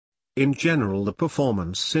In general, the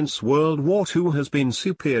performance since World War II has been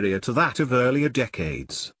superior to that of earlier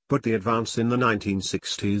decades, but the advance in the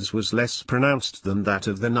 1960s was less pronounced than that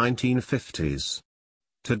of the 1950s.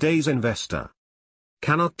 Today's investor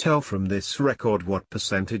cannot tell from this record what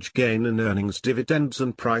percentage gain in earnings, dividends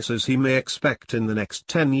and prices he may expect in the next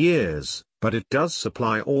 10 years, but it does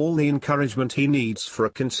supply all the encouragement he needs for a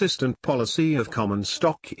consistent policy of common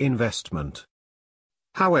stock investment.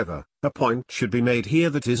 However, a point should be made here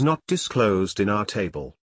that is not disclosed in our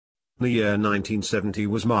table. The year 1970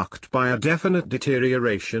 was marked by a definite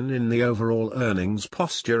deterioration in the overall earnings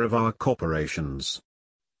posture of our corporations.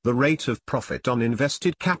 The rate of profit on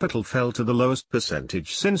invested capital fell to the lowest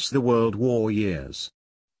percentage since the World War years.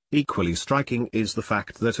 Equally striking is the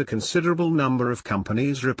fact that a considerable number of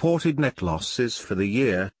companies reported net losses for the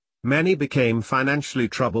year, many became financially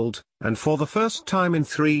troubled, and for the first time in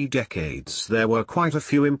 3 decades there were quite a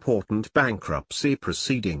few important bankruptcy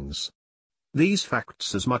proceedings. These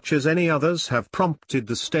facts, as much as any others, have prompted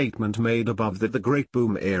the statement made above that the Great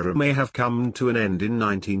Boom era may have come to an end in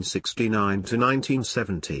 1969 to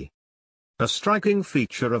 1970. A striking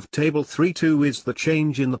feature of Table 3.2 is the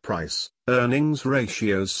change in the price-earnings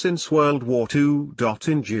ratios since World War II.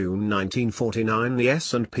 In June 1949 the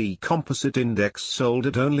S&P Composite Index sold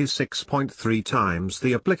at only 6.3 times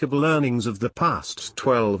the applicable earnings of the past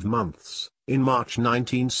 12 months. In March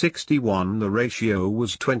 1961 the ratio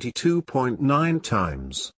was 22.9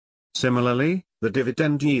 times. Similarly, the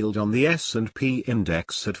dividend yield on the S&P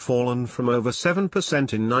index had fallen from over 7%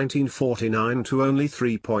 in 1949 to only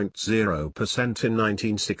 3.0% in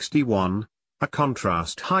 1961, a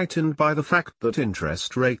contrast heightened by the fact that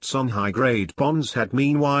interest rates on high-grade bonds had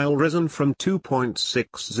meanwhile risen from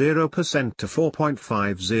 2.60% to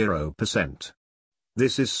 4.50%.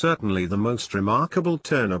 This is certainly the most remarkable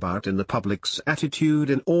turnabout in the public's attitude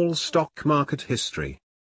in all stock market history.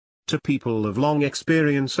 To people of long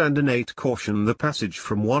experience and innate caution, the passage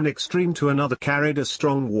from one extreme to another carried a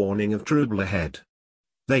strong warning of trouble ahead.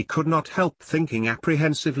 They could not help thinking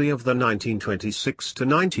apprehensively of the 1926 to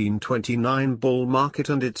 1929 bull market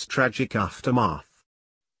and its tragic aftermath.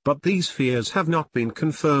 But these fears have not been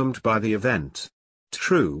confirmed by the event.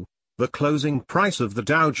 True, the closing price of the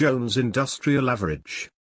Dow Jones Industrial Average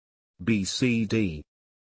 (BCD)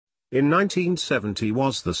 in 1970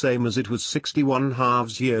 was the same as it was 61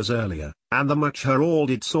 years earlier, and the much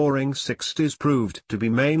heralded soaring 60s proved to be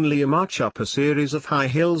mainly a march up a series of high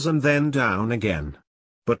hills and then down again.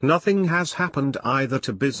 But nothing has happened either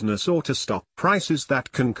to business or to stock prices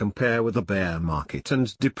that can compare with the bear market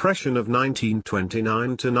and depression of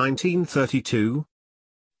 1929 to 1932.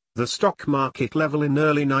 The stock market level in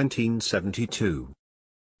early 1972.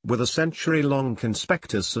 With a century-long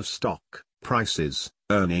conspectus of stock prices,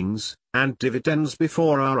 earnings, and dividends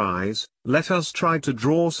before our eyes, let us try to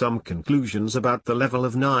draw some conclusions about the level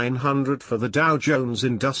of 900 for the Dow Jones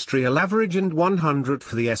Industrial Average and 100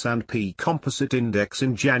 for the S&P Composite Index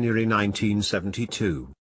in January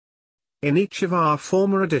 1972. In each of our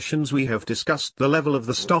former editions we have discussed the level of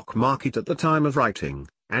the stock market at the time of writing,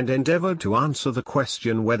 and endeavored to answer the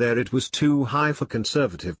question whether it was too high for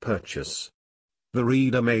conservative purchase. The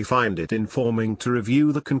reader may find it informing to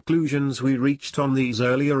review the conclusions we reached on these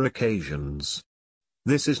earlier occasions.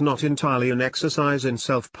 This is not entirely an exercise in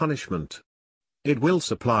self-punishment. It will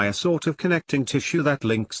supply a sort of connecting tissue that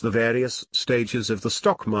links the various stages of the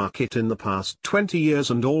stock market in the past 20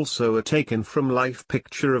 years and also a taken-from-life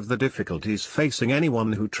picture of the difficulties facing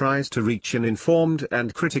anyone who tries to reach an informed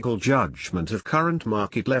and critical judgment of current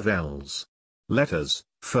market levels. Let us,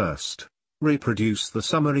 first, reproduce the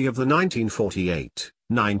summary of the 1948,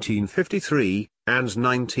 1953, and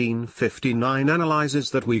 1959 analyses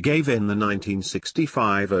that we gave in the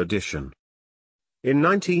 1965 edition. In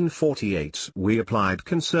 1948 we applied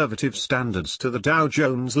conservative standards to the Dow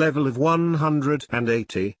Jones level of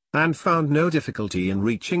 180, and found no difficulty in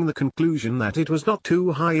reaching the conclusion that it was not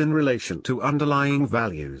too high in relation to underlying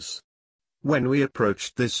values. When we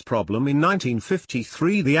approached this problem in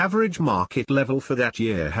 1953 the average market level for that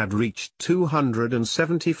year had reached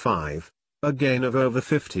 275, a gain of over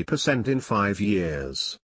 50% in 5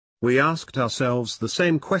 years. We asked ourselves the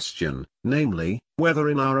same question, namely, whether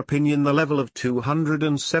in our opinion the level of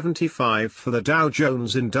 275 for the Dow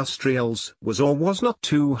Jones Industrials was or was not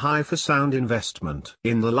too high for sound investment.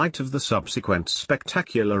 In the light of the subsequent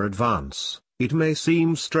spectacular advance, it may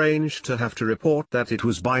seem strange to have to report that it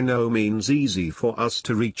was by no means easy for us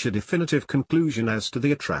to reach a definitive conclusion as to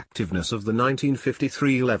the attractiveness of the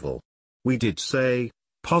 1953 level. We did say,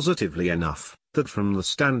 positively enough, that from the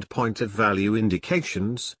standpoint of value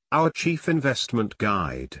indications, our chief investment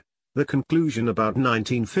guide, the conclusion about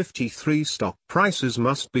 1953 stock prices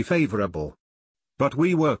must be favorable. But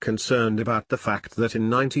we were concerned about the fact that in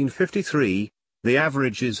 1953, the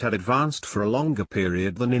averages had advanced for a longer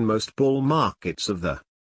period than in most bull markets of the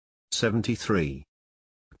 73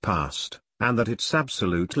 past, and that its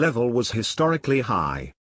absolute level was historically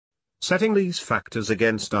high. Setting these factors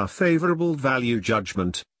against our favorable value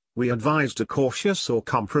judgment, we advised a cautious or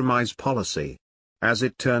compromise policy. As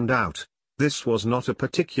it turned out, this was not a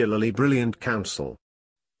particularly brilliant counsel.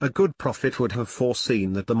 A good prophet would have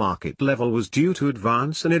foreseen that the market level was due to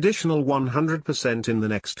advance an additional 100% in the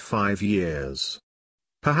next 5 years.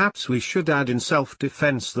 Perhaps we should add in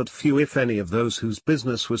self-defense that few if any of those whose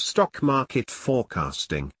business was stock market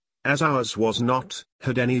forecasting, as ours was not,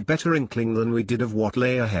 had any better inkling than we did of what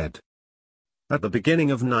lay ahead. At the beginning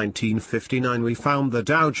of 1959 we found the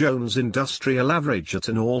Dow Jones Industrial Average at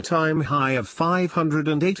an all-time high of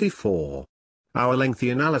 584. Our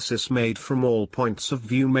lengthy analysis made from all points of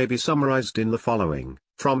view may be summarized in the following,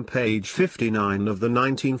 from page 59 of the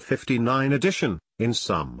 1959 edition. In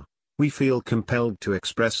sum, we feel compelled to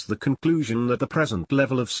express the conclusion that the present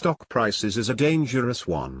level of stock prices is a dangerous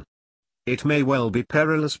one. It may well be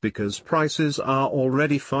perilous because prices are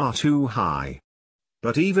already far too high.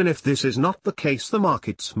 But even if this is not the case, the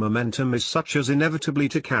market's momentum is such as inevitably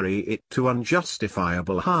to carry it to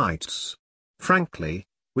unjustifiable heights. Frankly,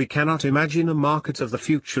 we cannot imagine a market of the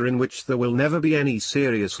future in which there will never be any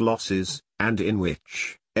serious losses, and in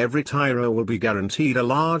which every tyro will be guaranteed a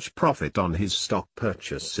large profit on his stock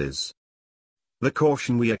purchases. The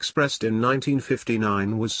caution we expressed in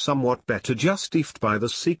 1959 was somewhat better justified by the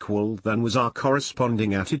sequel than was our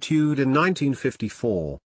corresponding attitude in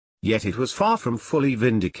 1954. Yet it was far from fully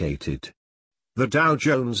vindicated. The Dow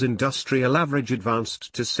Jones Industrial Average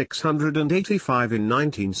advanced to 685 in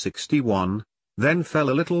 1961, then fell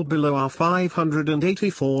a little below our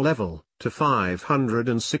 584 level, to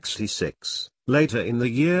 566, later in the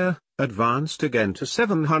year, advanced again to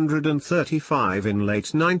 735 in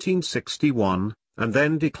late 1961, and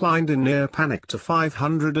then declined in near panic to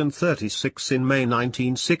 536 in May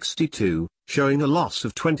 1962, showing a loss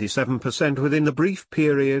of 27% within the brief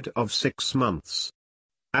period of 6 months.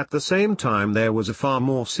 At the same time there was a far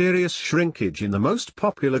more serious shrinkage in the most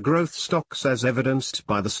popular growth stocks, as evidenced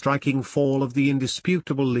by the striking fall of the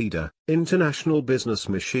indisputable leader, International Business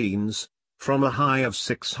Machines, from a high of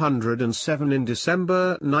 607 in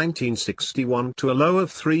December 1961 to a low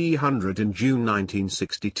of 300 in June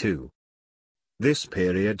 1962. This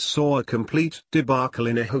period saw a complete debacle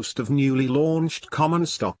in a host of newly launched common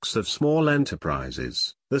stocks of small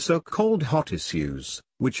enterprises, the so-called hot issues,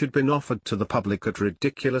 which had been offered to the public at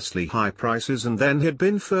ridiculously high prices and then had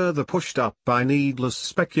been further pushed up by needless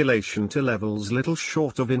speculation to levels little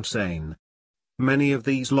short of insane. Many of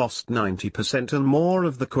these lost 90% and more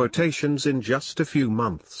of the quotations in just a few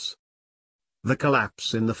months. The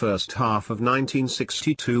collapse in the first half of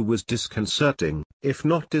 1962 was disconcerting, if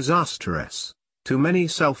not disastrous, to many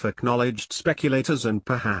self-acknowledged speculators and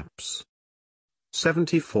perhaps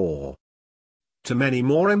 74. To many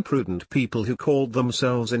more imprudent people who called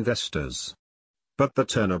themselves investors. But the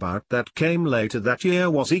turnabout that came later that year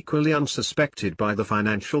was equally unsuspected by the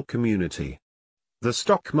financial community. The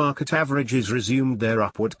stock market averages resumed their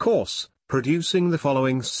upward course, producing the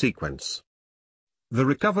following sequence. The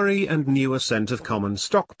recovery and new ascent of common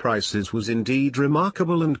stock prices was indeed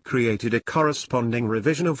remarkable and created a corresponding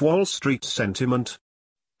revision of Wall Street sentiment.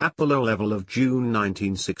 At the low level of June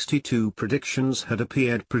 1962, predictions had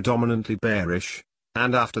appeared predominantly bearish,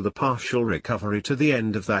 and after the partial recovery to the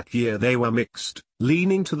end of that year they were mixed,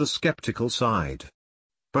 leaning to the skeptical side.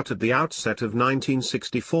 But at the outset of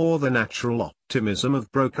 1964 the natural optimism of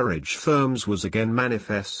brokerage firms was again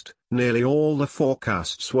manifest, nearly all the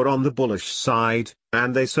forecasts were on the bullish side,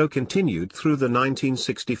 and they so continued through the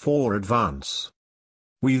 1964 advance.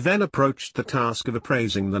 We then approached the task of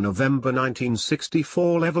appraising the November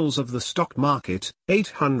 1964 levels of the stock market,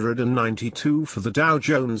 892 for the Dow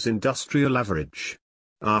Jones Industrial Average.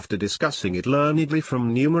 After discussing it learnedly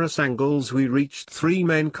from numerous angles we reached 3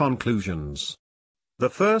 main conclusions. The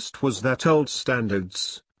first was that old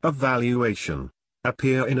standards of valuation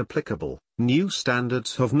appear inapplicable, new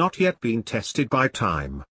standards have not yet been tested by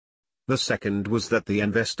time. The second was that the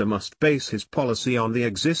investor must base his policy on the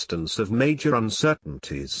existence of major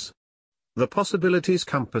uncertainties. The possibilities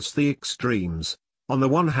compass the extremes, on the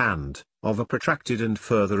one hand, of a protracted and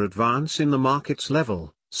further advance in the market's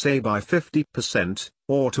level, say by 50%,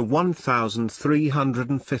 or to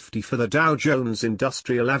 1,350 for the Dow Jones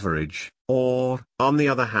Industrial Average, or, on the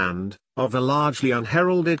other hand, of a largely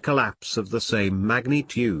unheralded collapse of the same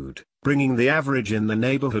magnitude, bringing the average in the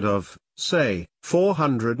neighborhood of say,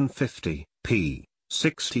 450, p.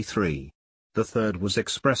 63. The third was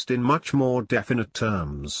expressed in much more definite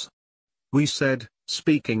terms. We said,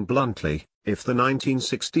 speaking bluntly, if the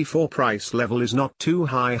 1964 price level is not too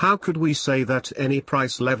high, how could we say that any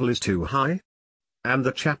price level is too high? And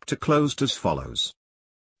the chapter closed as follows.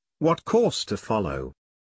 What course to follow?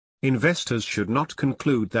 Investors should not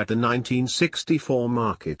conclude that the 1964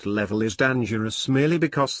 market level is dangerous merely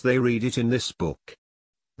because they read it in this book.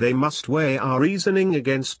 They must weigh our reasoning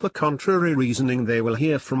against the contrary reasoning they will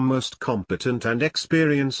hear from most competent and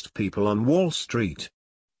experienced people on Wall Street.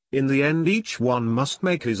 In the end, each one must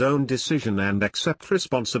make his own decision and accept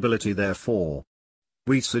responsibility therefor.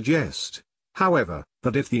 We suggest, however,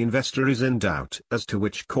 that if the investor is in doubt as to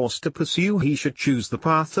which course to pursue, he should choose the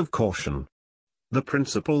path of caution. The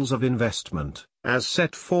principles of investment, as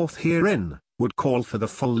set forth herein, would call for the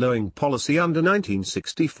following policy under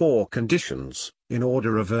 1964 conditions, in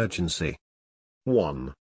order of urgency.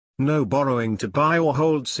 1. No borrowing to buy or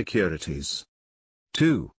hold securities.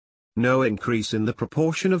 2. No increase in the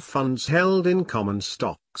proportion of funds held in common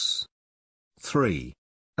stocks. 3.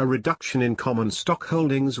 A reduction in common stock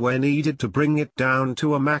holdings where needed to bring it down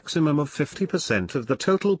to a maximum of 50% of the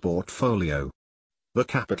total portfolio. The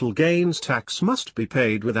capital gains tax must be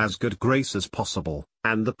paid with as good grace as possible,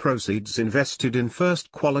 and the proceeds invested in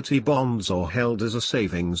first-quality bonds or held as a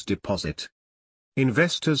savings deposit.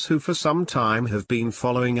 Investors who for some time have been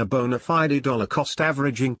following a bona fide dollar-cost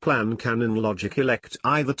averaging plan can in logic elect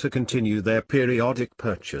either to continue their periodic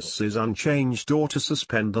purchases unchanged or to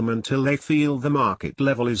suspend them until they feel the market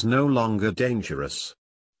level is no longer dangerous.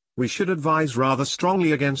 We should advise rather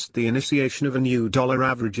strongly against the initiation of a new dollar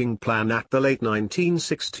averaging plan at the late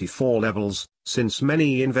 1964 levels, since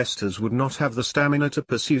many investors would not have the stamina to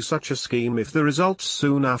pursue such a scheme if the results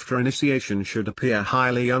soon after initiation should appear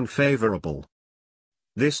highly unfavorable.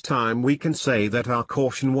 This time we can say that our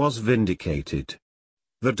caution was vindicated.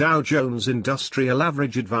 The Dow Jones Industrial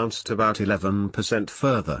Average advanced about 11%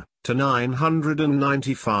 further, to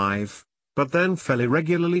 995. But then fell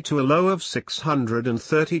irregularly to a low of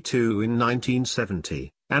 632 in 1970,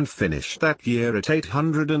 and finished that year at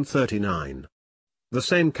 839. The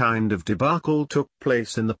same kind of debacle took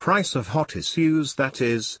place in the price of hot issues, that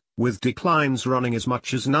is, with declines running as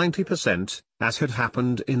much as 90%, as had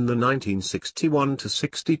happened in the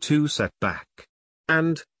 1961-62 setback.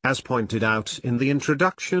 And, as pointed out in the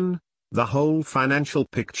introduction, the whole financial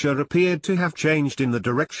picture appeared to have changed in the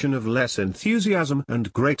direction of less enthusiasm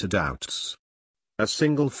and greater doubts. A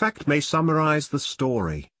single fact may summarize the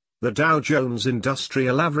story. The Dow Jones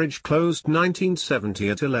Industrial Average closed 1970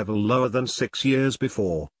 at a level lower than 6 years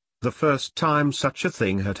before, the first time such a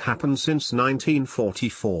thing had happened since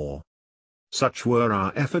 1944. Such were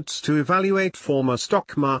our efforts to evaluate former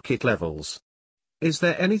stock market levels. Is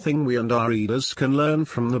there anything we and our readers can learn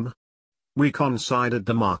from them? We considered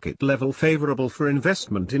the market level favorable for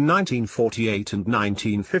investment in 1948 and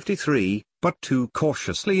 1953, but too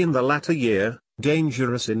cautiously in the latter year,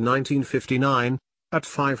 dangerous in 1959, at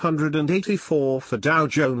 584 for Dow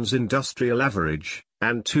Jones Industrial Average,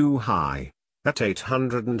 and too high, at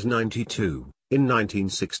 892, in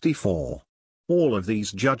 1964. All of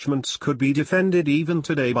these judgments could be defended even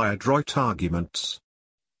today by adroit arguments.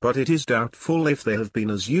 But it is doubtful if they have been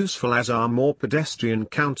as useful as our more pedestrian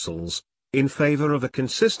counsels, in favor of a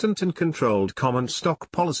consistent and controlled common stock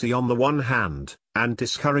policy on the one hand, and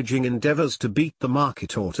discouraging endeavors to beat the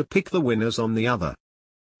market or to pick the winners on the other.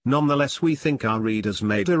 Nonetheless, we think our readers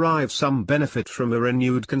may derive some benefit from a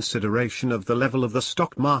renewed consideration of the level of the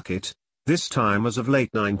stock market, this time as of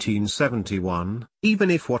late 1971, even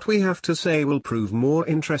if what we have to say will prove more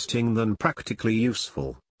interesting than practically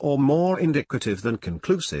useful, or more indicative than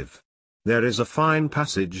conclusive. There is a fine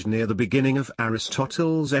passage near the beginning of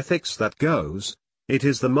Aristotle's Ethics that goes, "It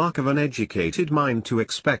is the mark of an educated mind to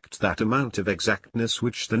expect that amount of exactness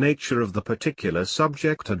which the nature of the particular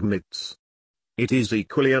subject admits. It is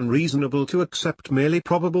equally unreasonable to accept merely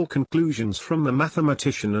probable conclusions from a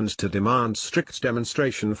mathematician and to demand strict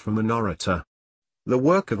demonstration from an orator. The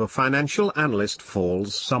work of a financial analyst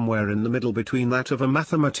falls somewhere in the middle between that of a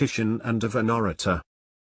mathematician and of an orator."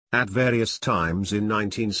 At various times in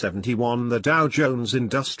 1971 the Dow Jones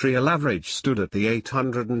Industrial Average stood at the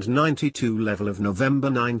 892 level of November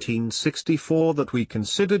 1964 that we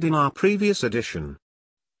considered in our previous edition.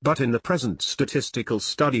 But in the present statistical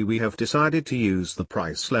study we have decided to use the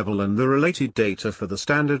price level and the related data for the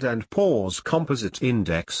Standard & Poor's Composite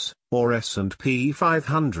Index, or S&P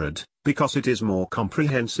 500, because it is more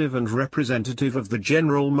comprehensive and representative of the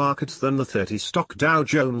general market than the 30-stock Dow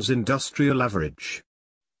Jones Industrial Average.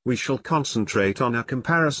 We shall concentrate on a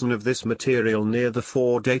comparison of this material near the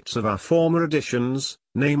 4 dates of our former editions,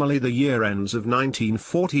 namely the year ends of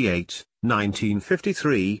 1948,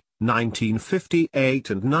 1953, 1958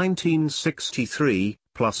 and 1963,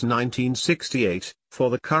 plus 1968. For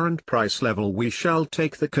the current price level we shall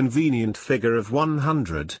take the convenient figure of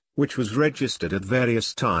 100, which was registered at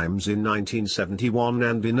various times in 1971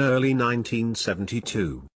 and in early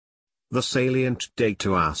 1972. The salient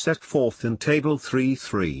data are set forth in Table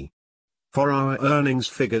 3.3. For our earnings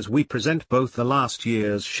figures we present both the last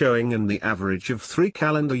year's showing and the average of 3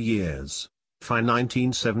 calendar years. For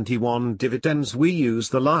 1971 dividends we use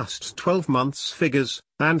the last 12 months figures,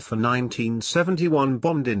 and for 1971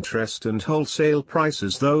 bond interest and wholesale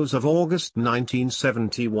prices those of August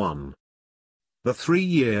 1971. The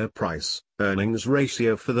 3-year price-earnings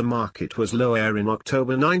ratio for the market was lower in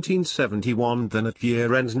October 1971 than at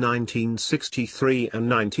year-end 1963 and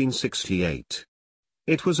 1968.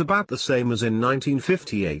 It was about the same as in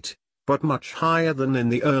 1958, but much higher than in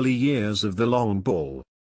the early years of the long bull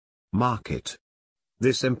market.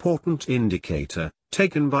 This important indicator,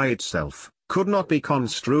 taken by itself, could not be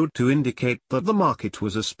construed to indicate that the market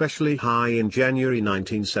was especially high in January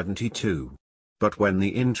 1972. But when the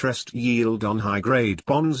interest yield on high-grade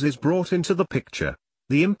bonds is brought into the picture,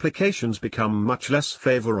 the implications become much less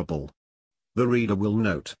favorable. The reader will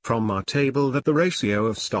note from our table that the ratio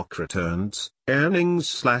of stock returns,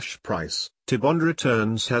 earnings/price, to bond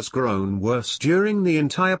returns has grown worse during the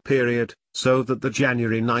entire period, so that the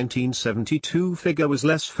January 1972 figure was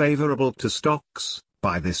less favorable to stocks,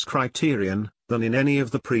 by this criterion, than in any of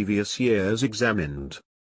the previous years examined.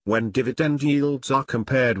 When dividend yields are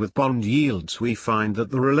compared with bond yields we find that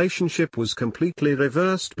the relationship was completely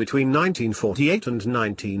reversed between 1948 and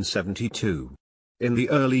 1972. In the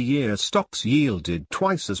early year stocks yielded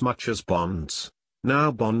twice as much as bonds.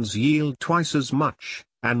 Now bonds yield twice as much,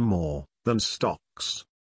 and more, than stocks.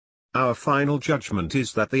 Our final judgment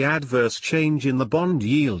is that the adverse change in the bond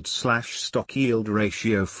yield/stock yield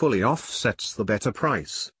ratio fully offsets the better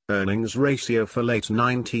price-earnings ratio for late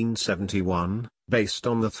 1971, based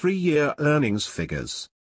on the 3-year earnings figures.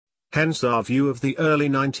 Hence our view of the early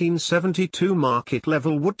 1972 market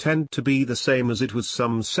level would tend to be the same as it was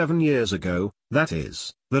some 7 years ago, that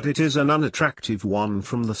is, that it is an unattractive one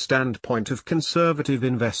from the standpoint of conservative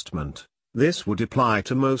investment. This would apply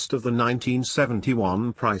to most of the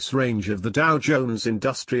 1971 price range of the Dow Jones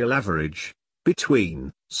Industrial Average,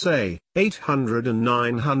 between, say, 800 and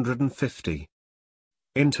 950.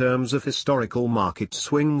 In terms of historical market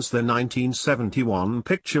swings the 1971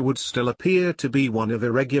 picture would still appear to be one of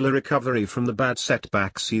irregular recovery from the bad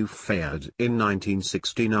setbacks you feared in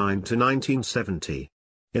 1969 to 1970.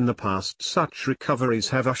 In the past such recoveries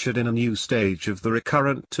have ushered in a new stage of the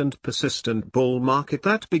recurrent and persistent bull market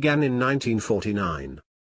that began in 1949.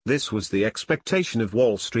 This was the expectation of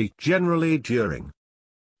Wall Street generally during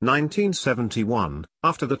 1971,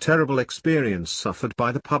 after the terrible experience suffered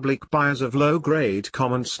by the public buyers of low-grade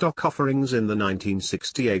common stock offerings in the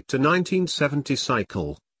 1968 to 1970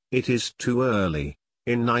 cycle. It is too early,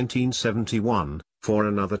 in 1971, for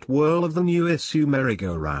another whirl of the new issue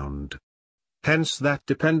merry-go-round. Hence that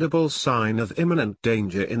dependable sign of imminent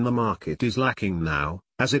danger in the market is lacking now,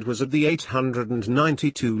 as it was at the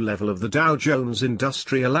 892 level of the Dow Jones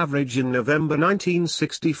Industrial Average in November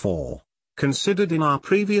 1964. Considered in our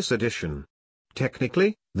previous edition.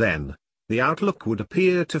 Technically, then, the outlook would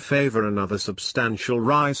appear to favor another substantial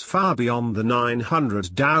rise far beyond the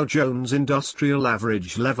 900 Dow Jones Industrial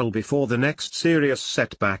Average level before the next serious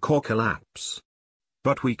setback or collapse.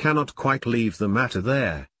 But we cannot quite leave the matter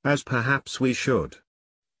there, as perhaps we should.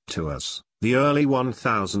 To us, the early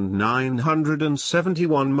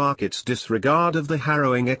 1971 market's disregard of the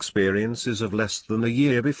harrowing experiences of less than a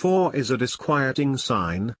year before is a disquieting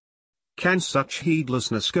sign. Can such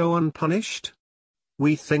heedlessness go unpunished?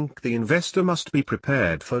 We think the investor must be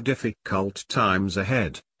prepared for difficult times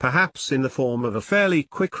ahead, perhaps in the form of a fairly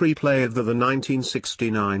quick replay of the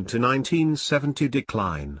 1969 to 1970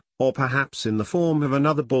 decline, or perhaps in the form of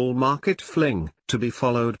another bull market fling, to be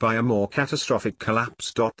followed by a more catastrophic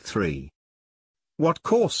collapse. 3. What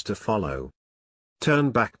course to follow?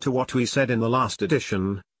 Turn back to what we said in the last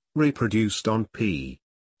edition, reproduced on p.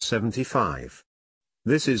 75.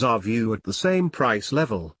 This is our view at the same price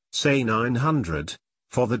level, say 900,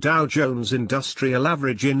 for the Dow Jones Industrial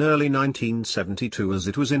Average in early 1972 as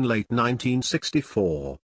it was in late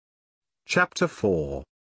 1964. Chapter 4.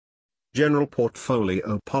 General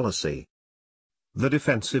Portfolio Policy. The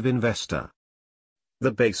Defensive Investor.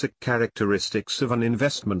 The basic characteristics of an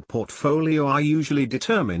investment portfolio are usually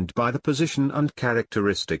determined by the position and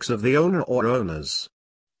characteristics of the owner or owners.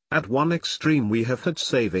 At one extreme we have had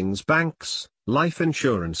savings banks, life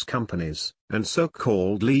insurance companies, and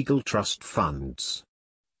so-called legal trust funds.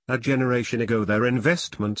 A generation ago their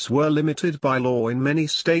investments were limited by law in many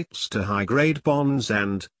states to high-grade bonds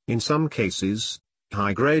and, in some cases,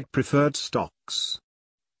 high-grade preferred stocks.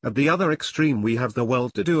 At the other extreme we have the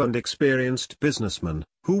well-to-do and experienced businessman,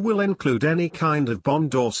 who will include any kind of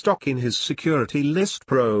bond or stock in his security list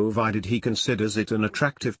provided he considers it an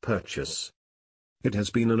attractive purchase. It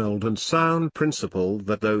has been an old and sound principle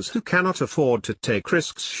that those who cannot afford to take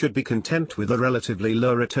risks should be content with a relatively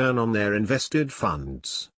low return on their invested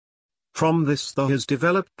funds. From this there has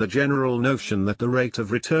developed the general notion that the rate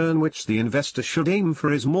of return which the investor should aim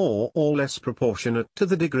for is more or less proportionate to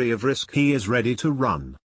the degree of risk he is ready to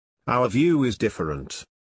run. Our view is different.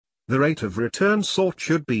 The rate of return sought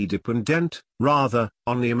should be dependent, rather,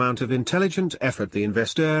 on the amount of intelligent effort the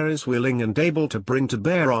investor is willing and able to bring to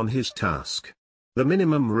bear on his task. The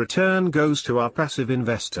minimum return goes to our passive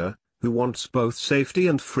investor, who wants both safety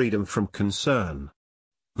and freedom from concern.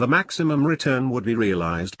 The maximum return would be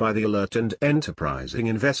realized by the alert and enterprising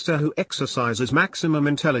investor who exercises maximum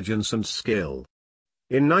intelligence and skill.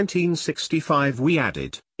 In 1965 we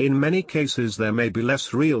added, in many cases there may be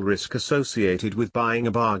less real risk associated with buying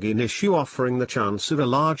a bargain issue offering the chance of a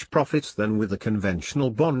large profit than with a conventional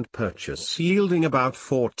bond purchase yielding about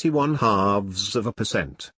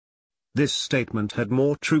 41/2%. This statement had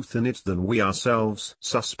more truth in it than we ourselves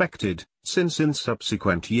suspected, since in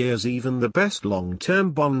subsequent years even the best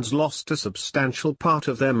long-term bonds lost a substantial part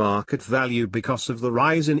of their market value because of the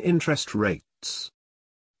rise in interest rates.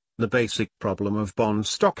 The basic problem of bond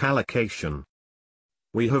stock allocation.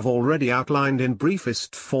 We have already outlined in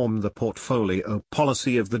briefest form the portfolio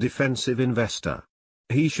policy of the defensive investor.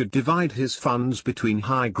 He should divide his funds between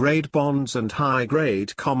high-grade bonds and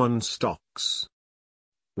high-grade common stocks.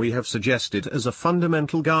 We have suggested as a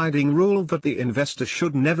fundamental guiding rule that the investor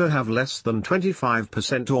should never have less than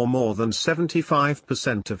 25% or more than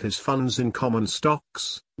 75% of his funds in common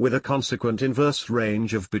stocks, with a consequent inverse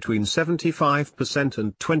range of between 75%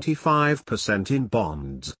 and 25% in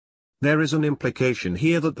bonds. There is an implication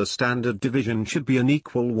here that the standard division should be an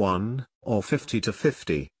equal 1, or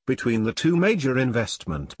 50-50, between the two major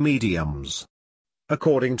investment mediums.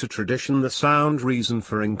 According to tradition, the sound reason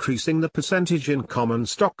for increasing the percentage in common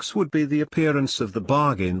stocks would be the appearance of the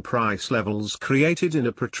bargain price levels created in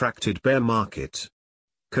a protracted bear market.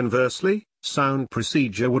 Conversely, sound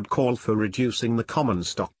procedure would call for reducing the common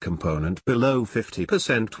stock component below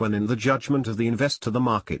 50% when in the judgment of the investor the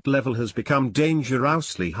market level has become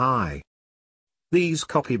dangerously high. These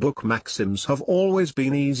copybook maxims have always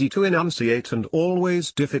been easy to enunciate and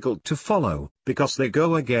always difficult to follow, because they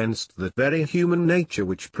go against that very human nature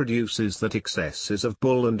which produces that excesses of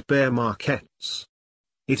bull and bear markets.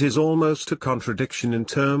 It is almost a contradiction in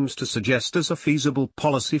terms to suggest as a feasible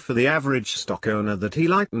policy for the average stock owner that he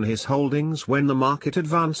lighten his holdings when the market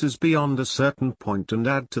advances beyond a certain point and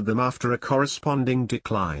add to them after a corresponding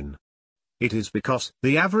decline. It is because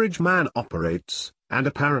the average man operates, and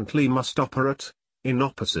apparently must operate, in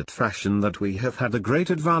opposite fashion that we have had the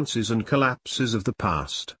great advances and collapses of the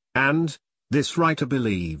past, and, this writer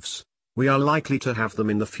believes, we are likely to have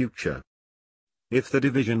them in the future. If the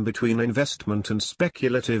division between investment and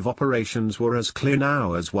speculative operations were as clear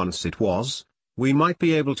now as once it was, we might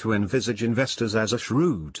be able to envisage investors as a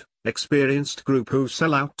shrewd, experienced group who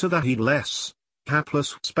sell out to the heedless,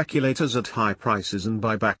 hapless speculators at high prices and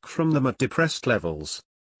buy back from them at depressed levels.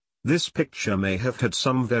 This picture may have had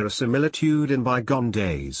some verisimilitude in bygone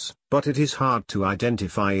days, but it is hard to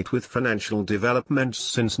identify it with financial developments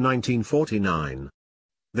since 1949.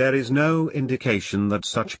 There is no indication that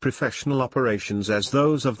such professional operations as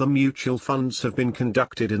those of the mutual funds have been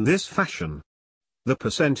conducted in this fashion. The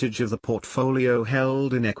percentage of the portfolio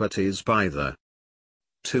held in equities by the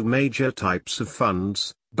two major types of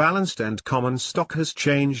funds, balanced and common stock, has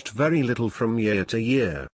changed very little from year to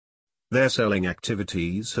year. Their selling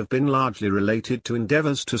activities have been largely related to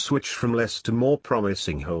endeavors to switch from less to more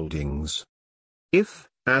promising holdings. If,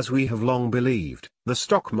 as we have long believed, the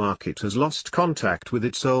stock market has lost contact with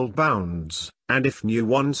its old bounds, and if new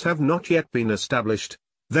ones have not yet been established,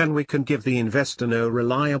 then we can give the investor no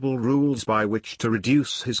reliable rules by which to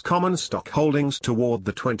reduce his common stock holdings toward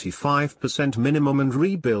the 25% minimum and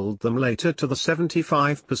rebuild them later to the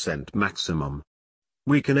 75% maximum.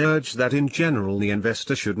 We can urge that in general the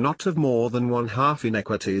investor should not have more than one half in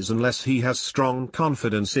equities unless he has strong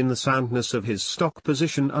confidence in the soundness of his stock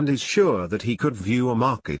position and is sure that he could view a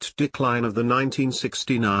market decline of the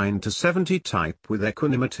 1969-70 type with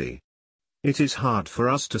equanimity. It is hard for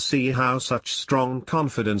us to see how such strong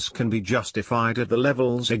confidence can be justified at the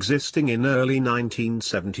levels existing in early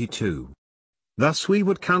 1972. Thus we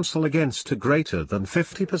would counsel against a greater than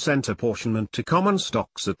 50% apportionment to common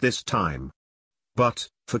stocks at this time. But,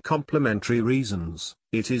 for complementary reasons,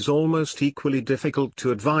 it is almost equally difficult to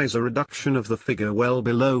advise a reduction of the figure well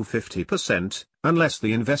below 50%, unless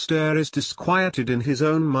the investor is disquieted in his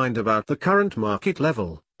own mind about the current market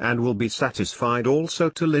level, and will be satisfied also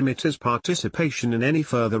to limit his participation in any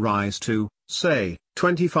further rise to, say,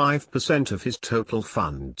 25% of his total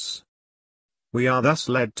funds. We are thus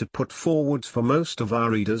led to put forward for most of our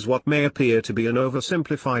readers what may appear to be an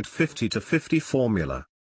oversimplified 50-50 formula.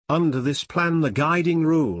 Under this plan the guiding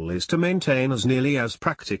rule is to maintain as nearly as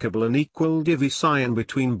practicable an equal division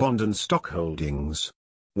between bond and stock holdings.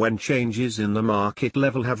 When changes in the market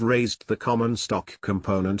level have raised the common stock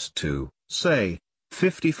component to, say,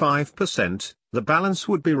 55%, the balance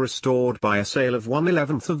would be restored by a sale of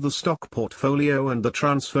 1/11 of the stock portfolio and the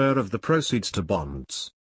transfer of the proceeds to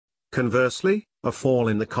bonds. Conversely, a fall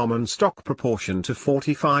in the common stock proportion to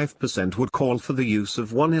 45% would call for the use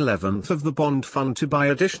of 1/11 of the bond fund to buy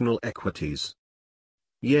additional equities.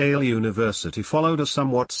 Yale University followed a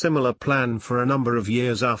somewhat similar plan for a number of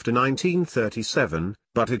years after 1937,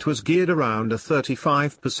 but it was geared around a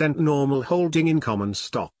 35% normal holding in common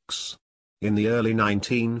stocks. In the early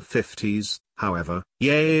 1950s, however,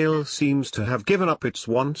 Yale seems to have given up its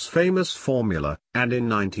once famous formula, and in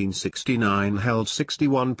 1969 held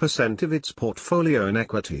 61% of its portfolio in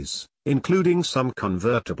equities, including some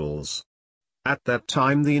convertibles. At that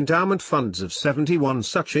time the endowment funds of 71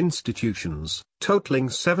 such institutions, totaling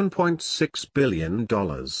 $7.6 billion,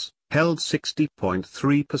 held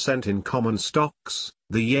 60.3% in common stocks.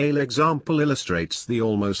 The Yale example illustrates the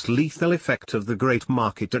almost lethal effect of the great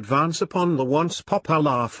market advance upon the once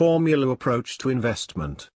popular formula approach to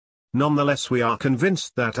investment. Nonetheless, we are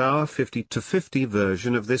convinced that our 50-50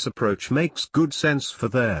 version of this approach makes good sense for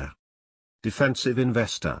their defensive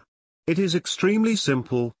investor. It is extremely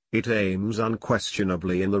simple, it aims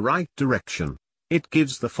unquestionably in the right direction. It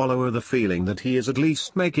gives the follower the feeling that he is at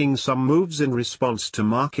least making some moves in response to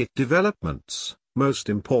market developments. Most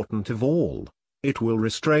important of all, it will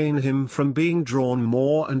restrain him from being drawn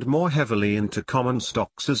more and more heavily into common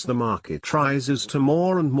stocks as the market rises to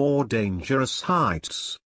more and more dangerous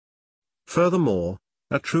heights. Furthermore,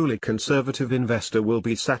 a truly conservative investor will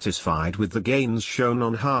be satisfied with the gains shown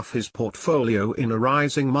on half his portfolio in a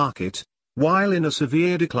rising market, while in a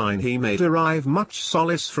severe decline he may derive much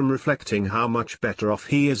solace from reflecting how much better off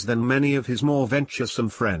he is than many of his more venturesome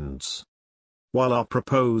friends. While our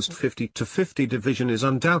proposed 50-50 division is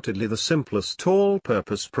undoubtedly the simplest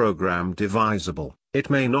all-purpose program devisable, it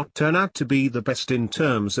may not turn out to be the best in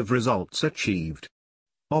terms of results achieved.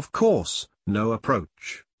 Of course, no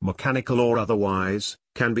approach, mechanical or otherwise,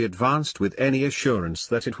 can be advanced with any assurance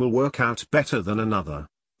that it will work out better than another.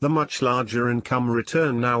 The much larger income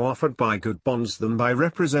return now offered by good bonds than by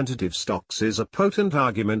representative stocks is a potent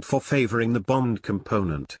argument for favoring the bond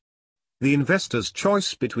component. The investor's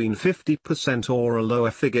choice between 50% or a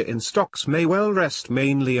lower figure in stocks may well rest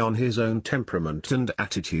mainly on his own temperament and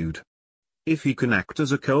attitude. If he can act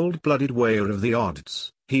as a cold-blooded weigher of the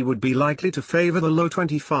odds, he would be likely to favor the low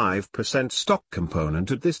 25% stock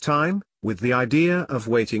component at this time, with the idea of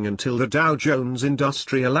waiting until the Dow Jones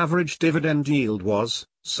Industrial Average dividend yield was,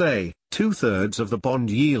 say, 2/3 of the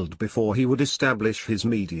bond yield before he would establish his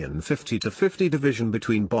median 50-50 division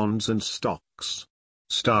between bonds and stocks.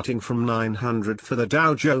 Starting from 900 for the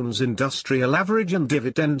Dow Jones Industrial Average and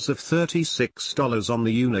dividends of $36 on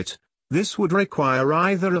the unit, this would require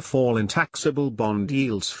either a fall in taxable bond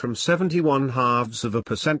yields from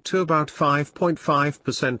 71/2% to about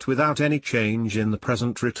 5.5% without any change in the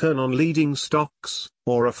present return on leading stocks,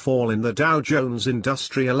 or a fall in the Dow Jones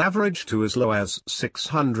Industrial Average to as low as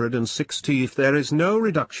 660 if there is no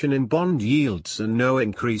reduction in bond yields and no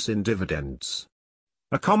increase in dividends.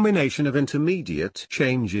 A combination of intermediate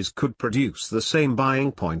changes could produce the same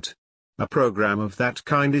buying point. A program of that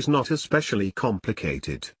kind is not especially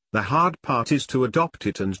complicated. The hard part is to adopt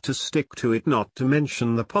it and to stick to it, not to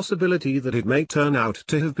mention the possibility that it may turn out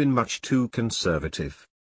to have been much too conservative.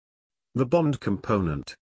 The bond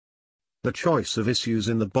component. The choice of issues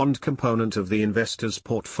in the bond component of the investor's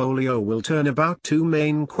portfolio will turn about two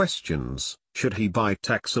main questions: should he buy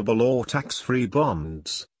taxable or tax-free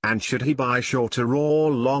bonds, and should he buy shorter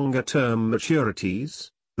or longer-term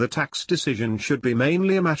maturities? The tax decision should be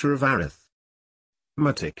mainly a matter of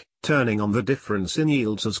arithmetic, turning on the difference in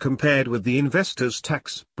yields as compared with the investor's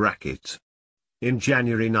tax bracket. In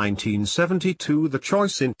January 1972 the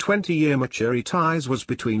choice in 20-year maturities was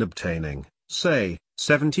between obtaining, say,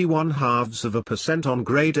 0.71% on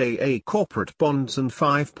Grade AA corporate bonds and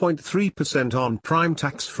 5.3% on prime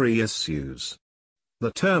tax-free issues.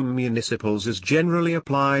 The term municipals is generally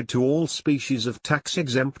applied to all species of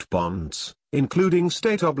tax-exempt bonds, including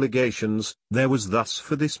state obligations. There was thus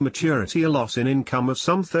for this maturity a loss in income of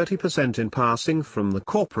some 30% in passing from the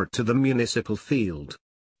corporate to the municipal field.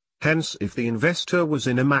 Hence, if the investor was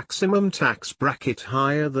in a maximum tax bracket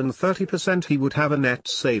higher than 30%, he would have a net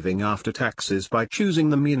saving after taxes by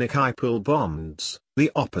choosing the municipal bonds.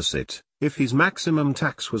 The opposite, if his maximum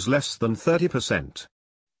tax was less than 30%.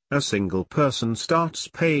 A single person starts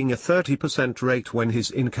paying a 30% rate when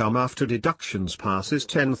his income after deductions passes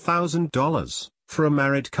 $10,000. For a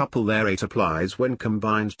married couple, their rate applies when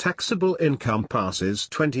combined taxable income passes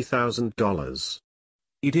 $20,000.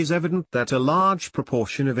 It is evident that a large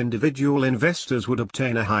proportion of individual investors would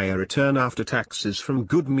obtain a higher return after taxes from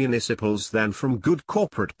good municipals than from good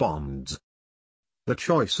corporate bonds. The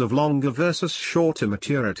choice of longer versus shorter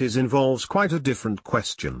maturities involves quite a different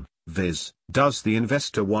question, viz., does the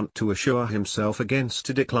investor want to assure himself against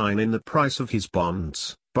a decline in the price of his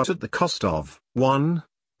bonds, but at the cost of 1.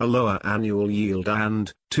 A lower annual yield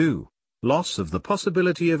and 2. Loss of the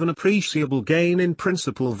possibility of an appreciable gain in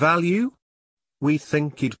principal value? We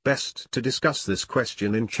think it best to discuss this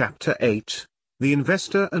question in Chapter 8, The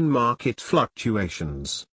Investor and Market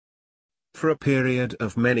Fluctuations. For a period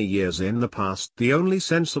of many years in the past, the only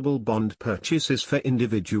sensible bond purchases for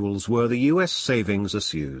individuals were the U.S. savings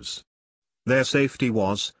issues. Their safety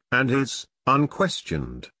was, and is,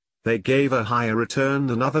 unquestioned. They gave a higher return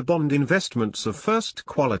than other bond investments of first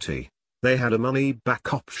quality. They had a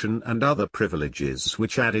money-back option and other privileges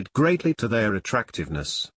which added greatly to their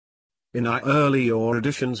attractiveness. In our earlier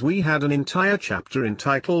editions we had an entire chapter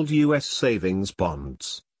entitled U.S. Savings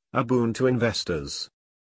Bonds, a boon to investors.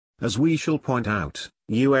 As we shall point out,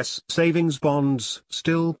 U.S. savings bonds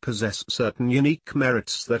still possess certain unique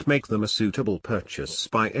merits that make them a suitable purchase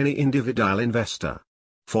by any individual investor.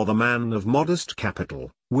 For the man of modest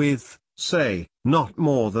capital, with, say, not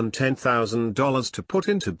more than $10,000 to put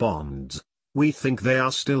into bonds, we think they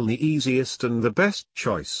are still the easiest and the best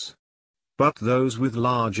choice. But those with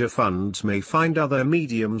larger funds may find other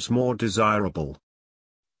mediums more desirable.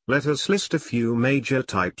 Let us list a few major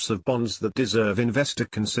types of bonds that deserve investor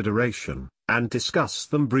consideration, and discuss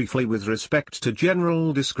them briefly with respect to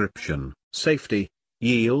general description, safety,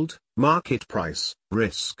 yield, market price,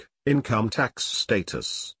 risk, income tax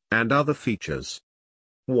status, and other features.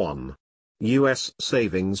 1. U.S.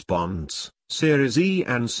 Savings Bonds, Series E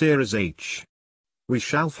and Series H. We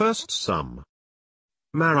shall first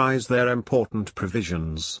summarize their important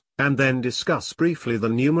provisions, and then discuss briefly the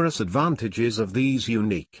numerous advantages of these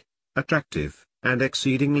unique, attractive, and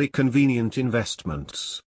exceedingly convenient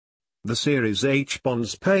investments. The Series H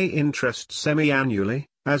bonds pay interest semi-annually,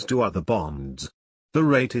 as do other bonds. The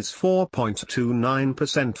rate is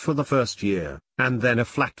 4.29% for the first year, and then a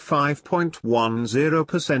flat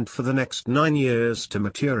 5.10% for the next 9 years to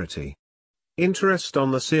maturity. Interest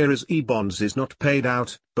on the Series E bonds is not paid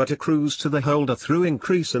out, but accrues to the holder through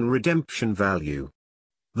increase in redemption value.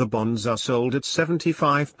 The bonds are sold at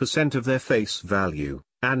 75% of their face value,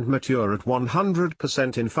 and mature at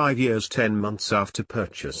 100% in 5 years 10 months after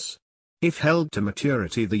purchase. If held to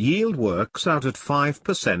maturity, the yield works out at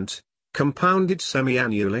 5%, compounded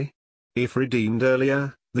semi-annually. If redeemed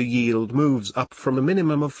earlier, the yield moves up from a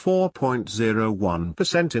minimum of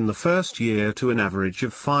 4.01% in the first year to an average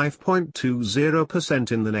of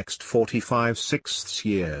 5.20% in the next 45/6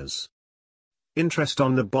 years. Interest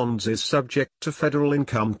on the bonds is subject to federal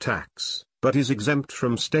income tax, but is exempt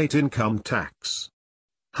from state income tax.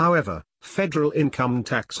 However, federal income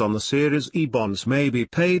tax on the Series E bonds may be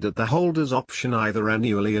paid at the holder's option either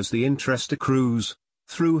annually as the interest accrues,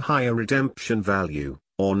 through higher redemption value,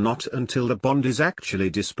 or not until the bond is actually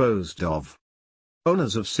disposed of.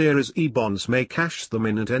 Owners of Series E bonds may cash them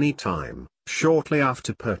in at any time, shortly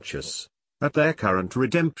after purchase, at their current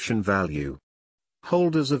redemption value.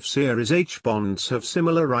 Holders of Series H bonds have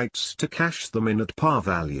similar rights to cash them in at par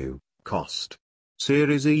value, cost.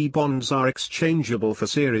 Series E bonds are exchangeable for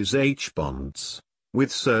Series H bonds,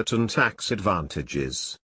 with certain tax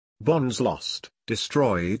advantages. Bonds lost,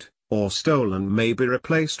 destroyed, or stolen may be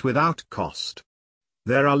replaced without cost.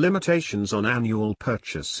 There are limitations on annual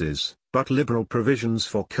purchases, but liberal provisions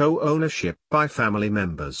for co-ownership by family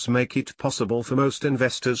members make it possible for most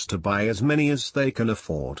investors to buy as many as they can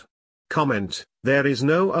afford. Comment: there is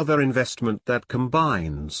no other investment that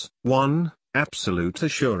combines 1. Absolute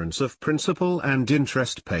assurance of principal and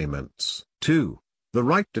interest payments, 2. The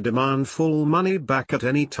right to demand full money back at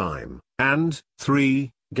any time, and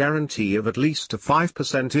 3. guarantee of at least a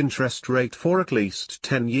 5% interest rate for at least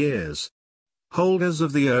 10 years. Holders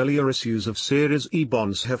of the earlier issues of Series E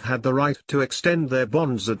bonds have had the right to extend their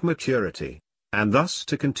bonds at maturity, and thus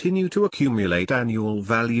to continue to accumulate annual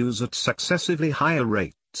values at successively higher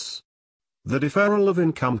rates. The deferral of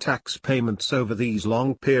income tax payments over these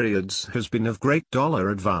long periods has been of great dollar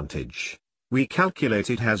advantage. We calculate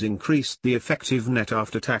it has increased the effective net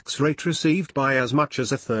after-tax rate received by as much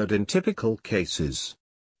as a third in typical cases.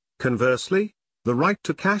 Conversely, the right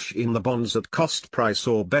to cash in the bonds at cost price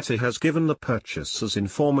or better has given the purchasers in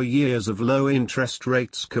former years of low interest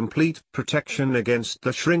rates complete protection against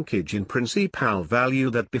the shrinkage in principal value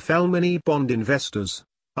that befell many bond investors.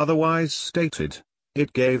 Otherwise stated,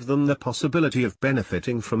 it gave them the possibility of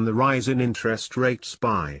benefiting from the rise in interest rates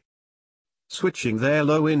by switching their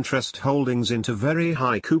low-interest holdings into very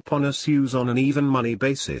high coupon issues on an even money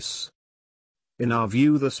basis. In our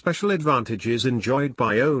view, the special advantages enjoyed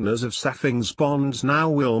by owners of savings bonds now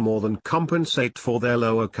will more than compensate for their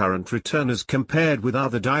lower current return as compared with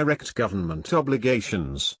other direct government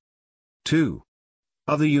obligations. 2.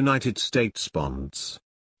 Other United States bonds.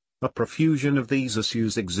 A profusion of these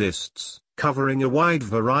issues exists, covering a wide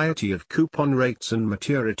variety of coupon rates and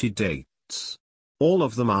maturity dates. All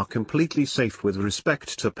of them are completely safe with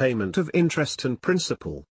respect to payment of interest and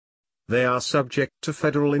principal. They are subject to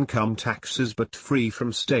federal income taxes but free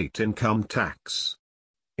from state income tax.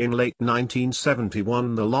 In late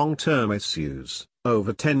 1971, the long-term issues,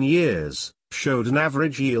 over 10 years, showed an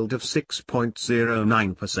average yield of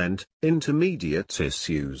 6.09%, intermediate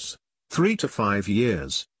issues, 3 to 5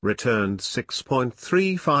 years, returned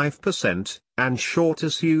 6.35%, and short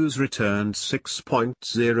issues returned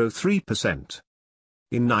 6.03%.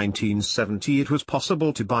 In 1970 it was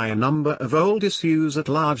possible to buy a number of old issues at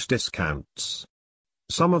large discounts.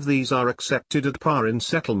 Some of these are accepted at par in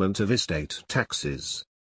settlement of estate taxes.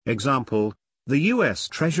 Example, the U.S.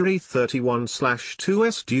 Treasury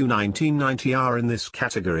 31/2s due 1990 are in this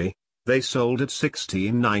category. They sold at 60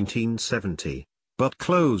 in 1970, but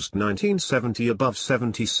closed 1970 above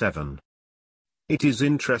 77. It is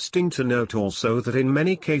interesting to note also that in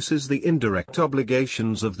many cases the indirect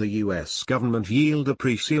obligations of the U.S. government yield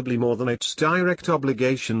appreciably more than its direct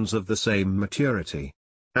obligations of the same maturity.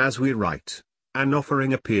 As we write, an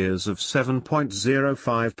offering appears of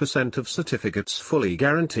 7.05% of certificates fully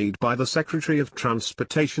guaranteed by the Secretary of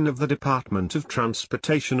Transportation of the Department of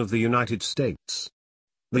Transportation of the United States.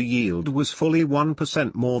 The yield was fully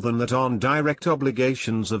 1% more than that on direct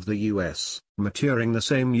obligations of the U.S., maturing the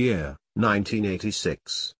same year,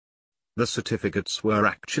 1986. The certificates were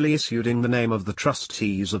actually issued in the name of the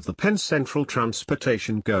trustees of the Penn Central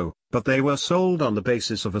Transportation Co., but they were sold on the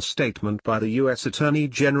basis of a statement by the U.S. Attorney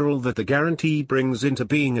General that the guarantee brings into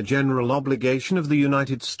being a general obligation of the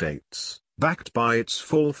United States, backed by its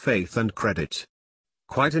full faith and credit.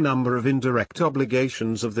 Quite a number of indirect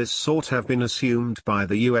obligations of this sort have been assumed by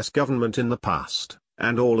the U.S. government in the past,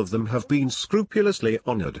 and all of them have been scrupulously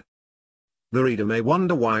honored. The reader may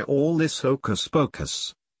wonder why all this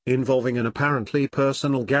hocus-pocus, involving an apparently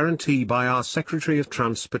personal guarantee by our Secretary of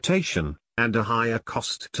Transportation, and a higher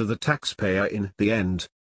cost to the taxpayer in the end.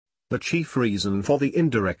 The chief reason for the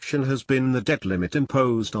indirection has been the debt limit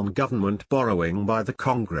imposed on government borrowing by the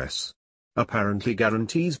Congress. Apparently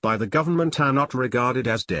guarantees by the government are not regarded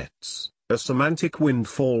as debts, a semantic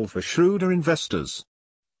windfall for shrewder investors.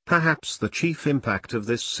 Perhaps the chief impact of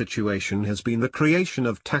this situation has been the creation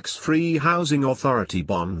of tax-free housing authority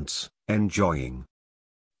bonds, enjoying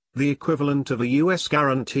the equivalent of a U.S.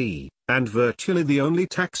 guarantee, and virtually the only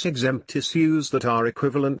tax-exempt issues that are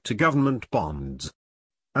equivalent to government bonds.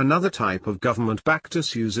 Another type of government-backed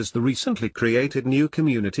issues is the recently created new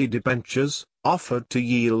community debentures, offered to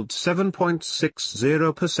yield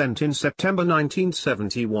 7.60% in September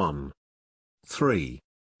 1971. 3.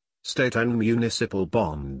 State and municipal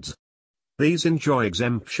bonds. These enjoy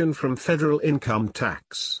exemption from federal income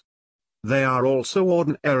tax. They are also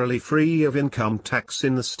ordinarily free of income tax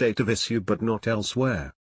in the state of issue but not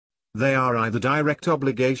elsewhere. They are either direct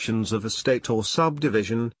obligations of a state or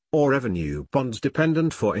subdivision, or revenue bonds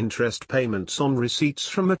dependent for interest payments on receipts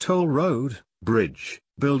from a toll road, bridge,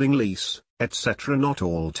 building lease, etc. Not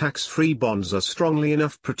all tax-free bonds are strongly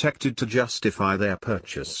enough protected to justify their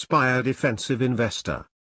purchase by a defensive investor.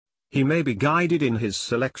 He may be guided in his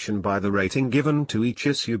selection by the rating given to each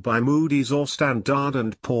issue by Moody's or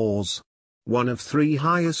Standard & Poor's. One of three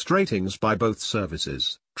highest ratings by both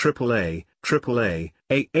services, AAA, AAA,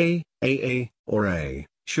 AA, AA, or A,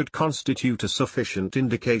 should constitute a sufficient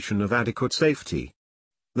indication of adequate safety.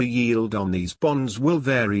 The yield on these bonds will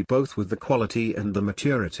vary both with the quality and the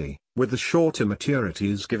maturity, with the shorter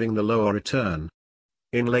maturities giving the lower return.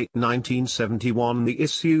 In late 1971 the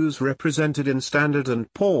issues represented in Standard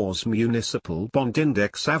 & Poor's Municipal Bond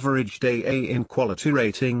Index averaged AA in quality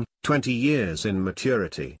rating, 20 years in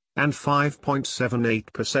maturity, and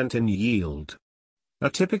 5.78% in yield. A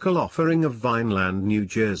typical offering of Vineland, New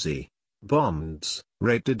Jersey bonds,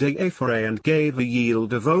 rated AA for A and gave a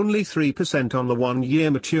yield of only 3% on the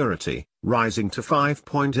 1-year maturity, rising to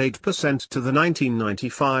 5.8% to the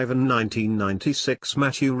 1995 and 1996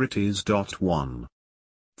 maturities. 1.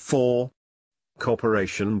 4.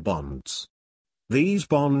 Corporation bonds. These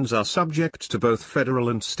bonds are subject to both federal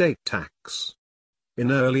and state tax.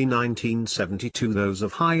 In early 1972 those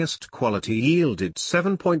of highest quality yielded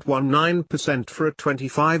 7.19% for a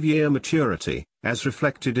 25-year maturity, as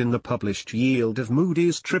reflected in the published yield of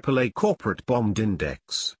Moody's AAA Corporate Bond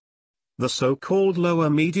Index. The so-called lower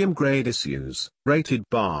medium-grade issues, rated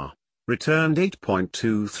BAR, returned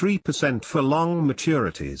 8.23% for long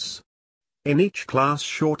maturities. In each class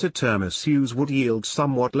shorter-term issues would yield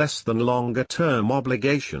somewhat less than longer-term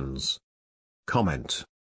obligations. Comment.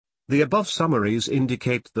 The above summaries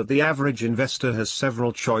indicate that the average investor has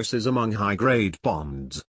several choices among high-grade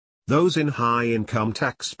bonds. Those in high-income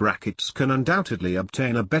tax brackets can undoubtedly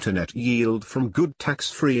obtain a better net yield from good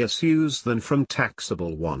tax-free issues than from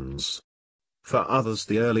taxable ones. For others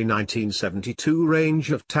the early 1972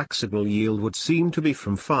 range of taxable yield would seem to be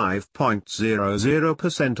from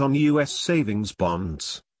 5.00% on U.S. savings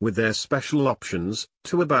bonds, with their special options,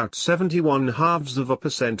 to about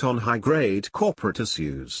 71.5% on high-grade corporate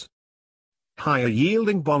issues.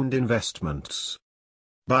 Higher-yielding bond investments.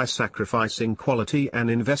 By sacrificing quality, an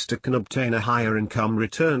investor can obtain a higher income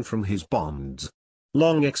return from his bonds.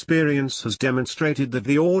 Long experience has demonstrated that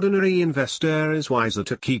the ordinary investor is wiser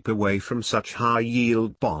to keep away from such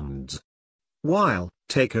high-yield bonds. While,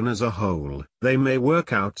 taken as a whole, they may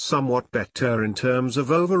work out somewhat better in terms of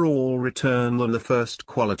overall return than the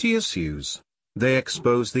first-quality issues, they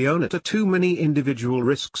expose the owner to too many individual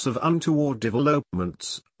risks of untoward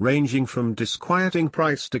developments, ranging from disquieting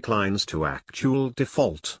price declines to actual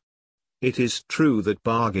default. It is true that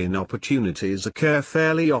bargain opportunities occur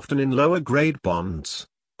fairly often in lower-grade bonds,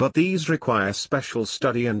 but these require special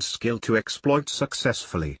study and skill to exploit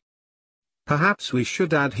successfully. Perhaps we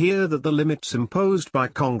should add here that the limits imposed by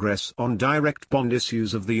Congress on direct bond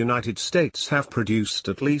issues of the United States have produced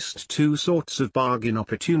at least two sorts of bargain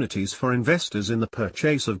opportunities for investors in the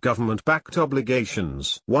purchase of government-backed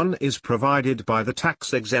obligations. One is provided by the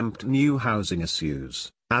tax-exempt new housing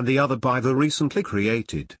issues, and the other by the recently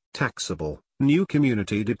created, taxable, new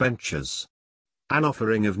community debentures. An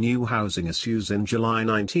offering of new housing issues in July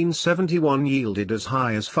 1971 yielded as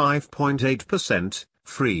high as 5.8%,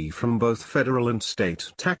 free from both federal and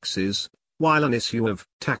state taxes, while an issue of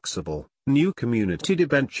taxable, new community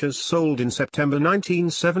debentures sold in September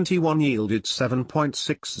 1971 yielded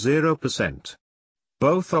 7.60%.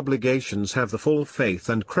 Both obligations have the full faith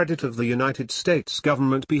and credit of the United States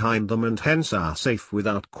government behind them and hence are safe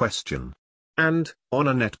without question. And, on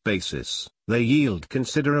a net basis, they yield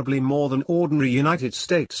considerably more than ordinary United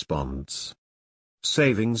States bonds.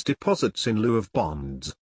 Savings deposits in lieu of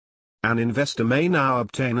bonds. An investor may now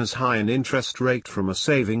obtain as high an interest rate from a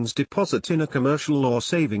savings deposit in a commercial or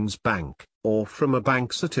savings bank, or from a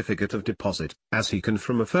bank certificate of deposit, as he can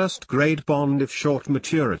from a first-grade bond of short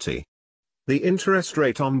maturity. The interest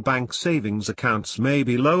rate on bank savings accounts may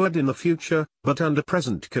be lowered in the future, but under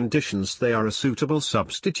present conditions they are a suitable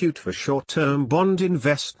substitute for short-term bond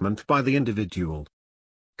investment by the individual.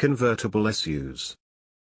 Convertible issues.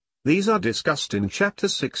 These are discussed in Chapter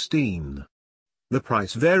 16. The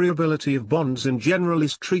price variability of bonds in general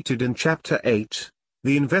is treated in Chapter 8,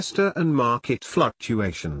 the investor and market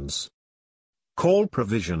fluctuations. Call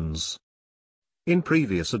provisions. In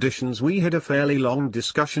previous editions we had a fairly long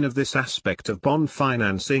discussion of this aspect of bond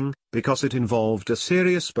financing, because it involved a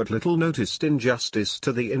serious but little noticed injustice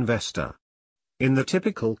to the investor. In the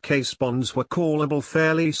typical case bonds were callable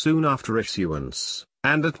fairly soon after issuance,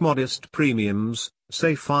 and at modest premiums,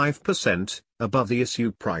 say 5%, above the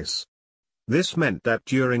issue price. This meant that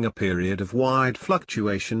during a period of wide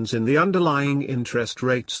fluctuations in the underlying interest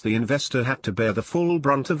rates the investor had to bear the full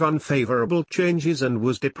brunt of unfavorable changes and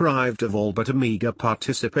was deprived of all but a meager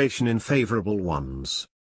participation in favorable ones.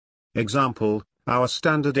 Example: our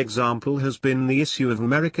standard example has been the issue of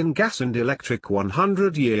American Gas and Electric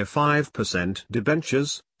 100-year 5%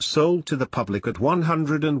 debentures, sold to the public at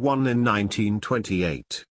 101 in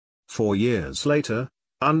 1928. 4 years later,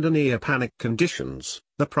 under near-panic conditions,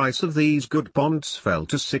 the price of these good bonds fell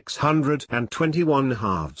to 621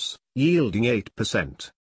 halves, yielding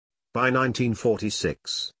 8%. By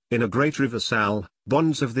 1946, in a great reversal,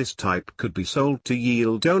 bonds of this type could be sold to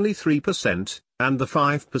yield only 3%, and the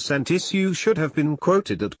 5% issue should have been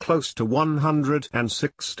quoted at close to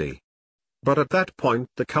 160. But at that point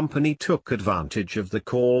the company took advantage of the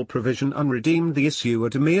call provision and redeemed the issue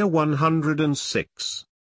at a mere 106.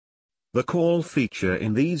 The call feature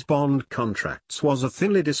in these bond contracts was a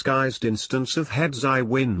thinly disguised instance of heads I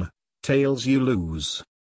win, tails you lose.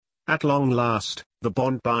 At long last, the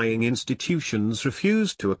bond-buying institutions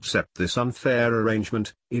refused to accept this unfair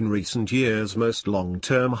arrangement. In recent years most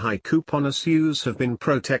long-term high-coupon issues have been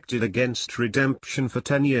protected against redemption for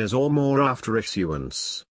 10 years or more after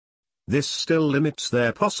issuance. This still limits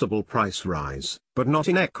their possible price rise, but not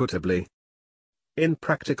inequitably. In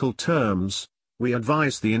practical terms, we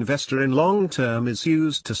advise the investor in long-term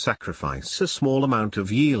issues to sacrifice a small amount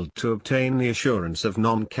of yield to obtain the assurance of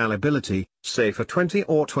non-callability, say for 20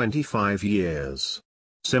 or 25 years.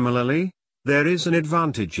 Similarly, there is an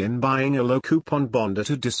advantage in buying a low-coupon bond at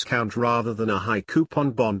a discount rather than a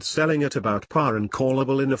high-coupon bond selling at about par and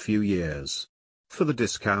callable in a few years. For the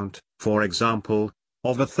discount, for example,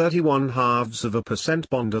 of a 31/2%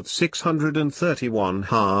 bond at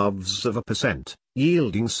 631/2%,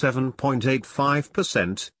 yielding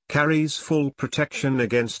 7.85%, carries full protection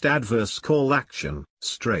against adverse call action,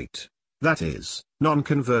 straight, that is,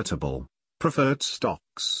 non-convertible, preferred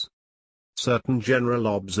stocks. Certain general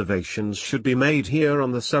observations should be made here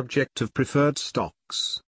on the subject of preferred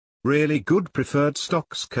stocks. Really good preferred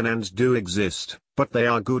stocks can and do exist, but they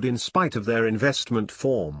are good in spite of their investment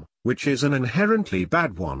form, which is an inherently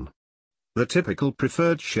bad one. The typical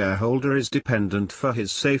preferred shareholder is dependent for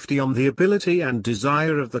his safety on the ability and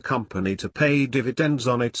desire of the company to pay dividends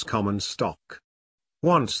on its common stock.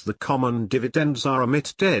 Once the common dividends are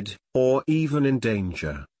omitted, or even in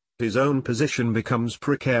danger, his own position becomes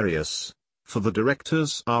precarious, for the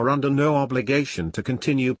directors are under no obligation to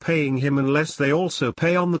continue paying him unless they also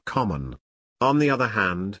pay on the common. On the other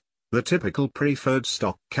hand, the typical preferred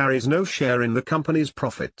stock carries no share in the company's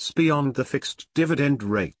profits beyond the fixed dividend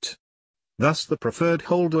rate. Thus the preferred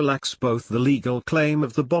holder lacks both the legal claim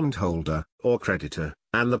of the bondholder, or creditor,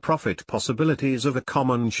 and the profit possibilities of a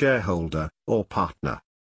common shareholder, or partner.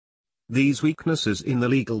 These weaknesses in the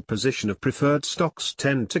legal position of preferred stocks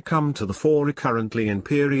tend to come to the fore recurrently in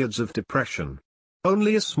periods of depression.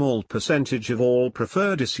 Only a small percentage of all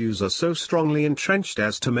preferred issues are so strongly entrenched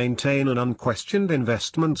as to maintain an unquestioned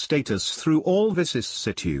investment status through all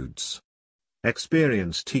vicissitudes.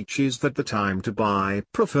 Experience teaches that the time to buy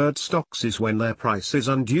preferred stocks is when their price is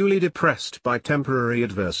unduly depressed by temporary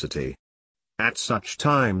adversity. At such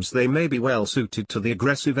times they may be well suited to the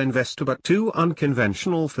aggressive investor but too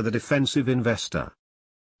unconventional for the defensive investor.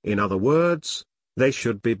 In other words, they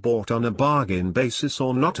should be bought on a bargain basis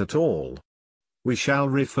or not at all. We shall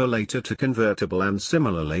refer later to convertible and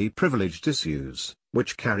similarly privileged issues,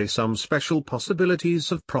 which carry some special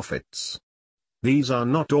possibilities of profits. These are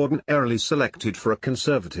not ordinarily selected for a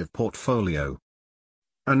conservative portfolio.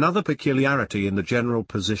 Another peculiarity in the general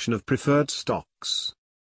position of preferred stocks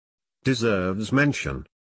deserves mention.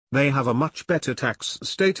 They have a much better tax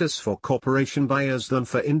status for corporation buyers than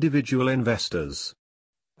for individual investors.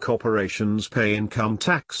 Corporations pay income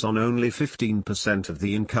tax on only 15% of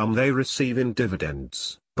the income they receive in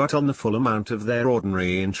dividends, but on the full amount of their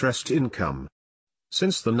ordinary interest income.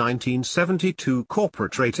 Since the 1972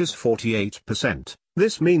 corporate rate is 48%,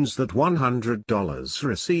 this means that $100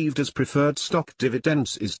 received as preferred stock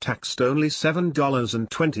dividends is taxed only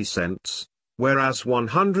 $7.20, whereas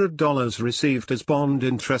 $100 received as bond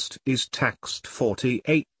interest is taxed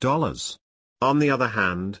 $48. On the other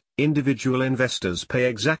hand, individual investors pay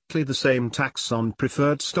exactly the same tax on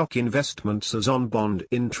preferred stock investments as on bond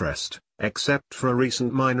interest, except for a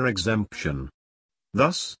recent minor exemption.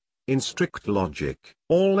 Thus, in strict logic,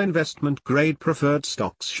 all investment-grade preferred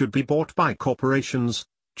stocks should be bought by corporations,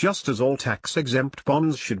 just as all tax-exempt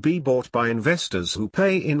bonds should be bought by investors who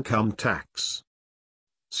pay income tax.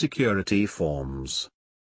 Security forms.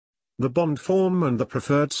 The bond form and the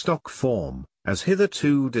preferred stock form, as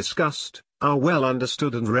hitherto discussed, are well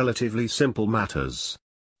understood and relatively simple matters.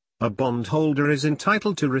 A bondholder is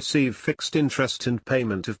entitled to receive fixed interest and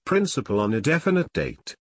payment of principal on a definite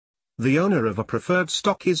date. The owner of a preferred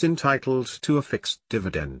stock is entitled to a fixed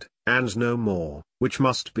dividend, and no more, which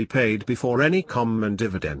must be paid before any common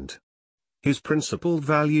dividend. His principal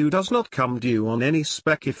value does not come due on any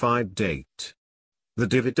specified date. The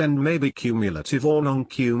dividend may be cumulative or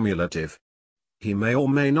non-cumulative. He may or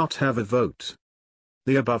may not have a vote.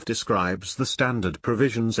 The above describes the standard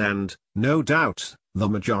provisions and, no doubt, the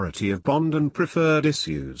majority of bond and preferred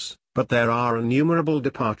issues, but there are innumerable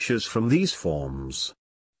departures from these forms.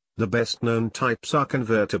 The best-known types are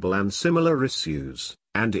convertible and similar issues,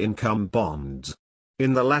 and income bonds.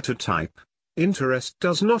 In the latter type, Interest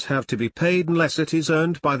does not have to be paid unless it is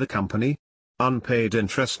earned by the company. Unpaid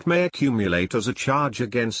interest may accumulate as a charge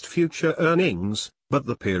against future earnings, but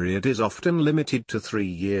the period is often limited to 3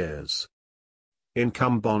 years.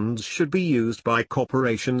 Income bonds should be used by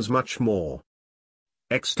corporations much more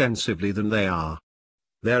extensively than they are.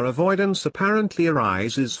 Their avoidance apparently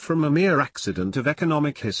arises from a mere accident of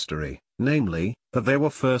economic history, namely, that they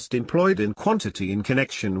were first employed in quantity in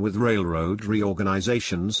connection with railroad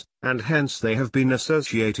reorganizations, and hence they have been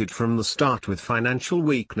associated from the start with financial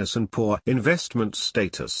weakness and poor investment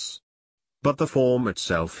status. But the form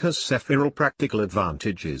itself has several practical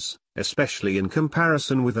advantages, especially in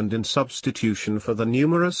comparison with and in substitution for the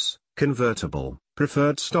numerous, convertible,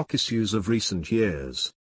 preferred stock issues of recent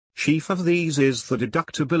years. Chief of these is the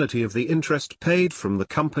deductibility of the interest paid from the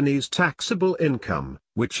company's taxable income,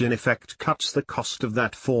 which in effect cuts the cost of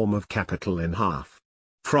that form of capital in half.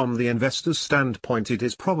 From the investor's standpoint, it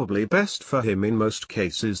is probably best for him in most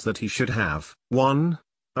cases that he should have 1.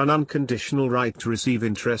 An unconditional right to receive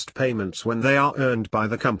interest payments when they are earned by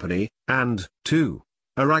the company, and 2.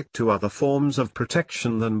 A right to other forms of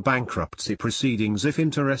protection than bankruptcy proceedings if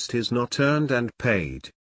interest is not earned and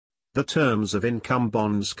paid. The terms of income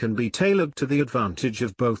bonds can be tailored to the advantage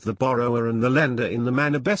of both the borrower and the lender in the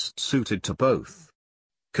manner best suited to both.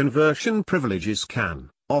 Conversion privileges can,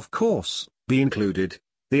 of course, be included.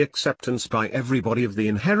 The acceptance by everybody of the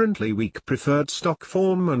inherently weak preferred stock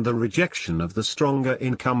form and the rejection of the stronger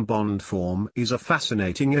income bond form is a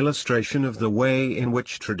fascinating illustration of the way in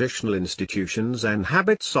which traditional institutions and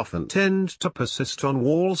habits often tend to persist on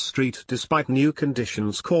Wall Street despite new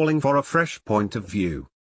conditions calling for a fresh point of view.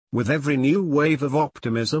 With every new wave of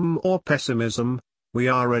optimism or pessimism, we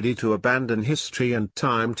are ready to abandon history and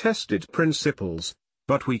time-tested principles,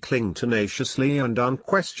 but we cling tenaciously and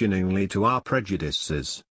unquestioningly to our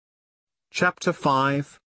prejudices. Chapter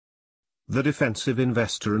 5. The Defensive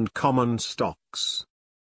Investor and Common Stocks.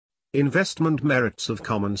 Investment Merits of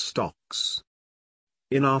Common Stocks.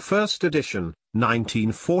 In our first edition,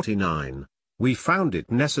 1949, we found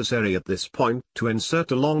it necessary at this point to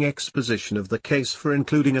insert a long exposition of the case for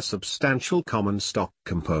including a substantial common stock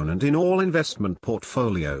component in all investment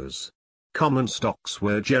portfolios. Common stocks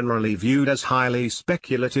were generally viewed as highly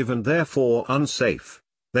speculative and therefore unsafe.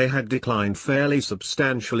 They had declined fairly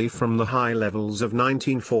substantially from the high levels of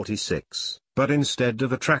 1946, but instead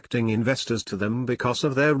of attracting investors to them because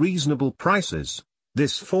of their reasonable prices,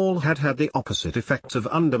 this fall had had the opposite effect of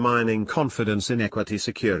undermining confidence in equity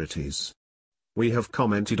securities. We have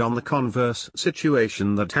commented on the converse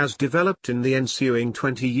situation that has developed in the ensuing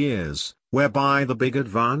 20 years, whereby the big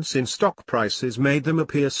advance in stock prices made them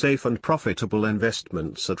appear safe and profitable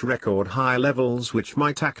investments at record high levels which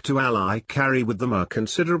might actually carry with them a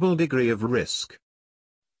considerable degree of risk.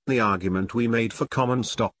 The argument we made for common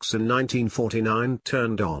stocks in 1949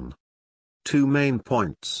 turned on 2 main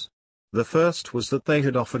points. The first was that they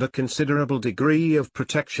had offered a considerable degree of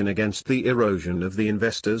protection against the erosion of the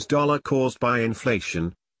investor's dollar caused by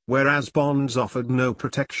inflation, whereas bonds offered no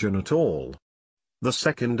protection at all. The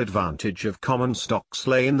second advantage of common stocks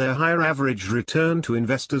lay in their higher average return to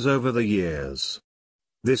investors over the years.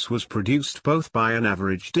 This was produced both by an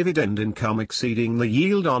average dividend income exceeding the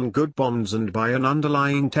yield on good bonds and by an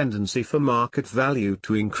underlying tendency for market value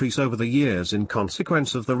to increase over the years in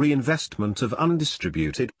consequence of the reinvestment of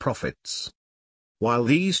undistributed profits. While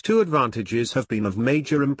these 2 advantages have been of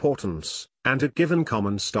major importance, and had given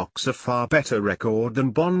common stocks a far better record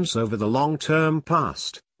than bonds over the long-term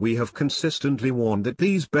past, we have consistently warned that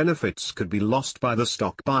these benefits could be lost by the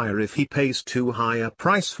stock buyer if he pays too high a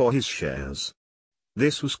price for his shares.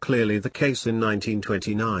 This was clearly the case in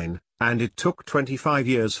 1929, and it took 25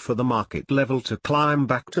 years for the market level to climb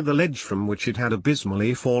back to the ledge from which it had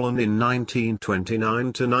abysmally fallen in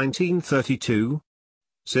 1929 to 1932.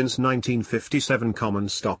 Since 1957, common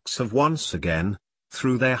stocks have once again,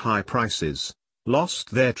 through their high prices,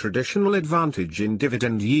 lost their traditional advantage in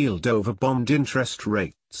dividend yield over bond interest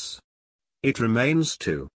rates. It remains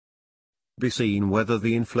to be seen whether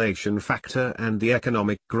the inflation factor and the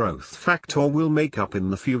economic growth factor will make up in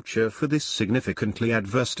the future for this significantly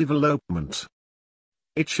adverse development.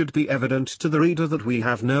 It should be evident to the reader that we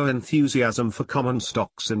have no enthusiasm for common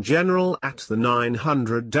stocks in general at the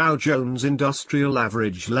 900 Dow Jones Industrial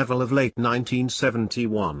Average level of late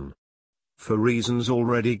 1971. For reasons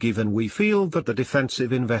already given, we feel that the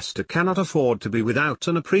defensive investor cannot afford to be without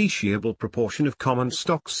an appreciable proportion of common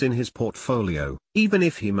stocks in his portfolio, even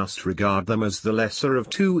if he must regard them as the lesser of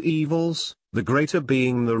 2 evils, the greater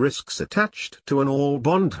being the risks attached to an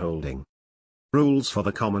all-bond holding. Rules for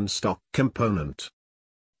the common stock component.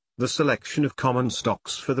 The selection of common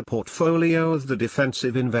stocks for the portfolio of the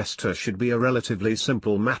defensive investor should be a relatively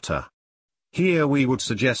simple matter. Here we would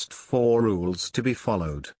suggest 4 rules to be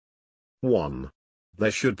followed. 1.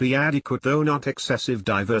 There should be adequate though not excessive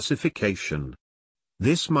diversification.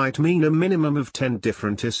 This might mean a minimum of 10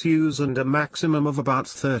 different issues and a maximum of about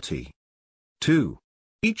 30. 2.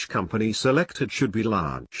 Each company selected should be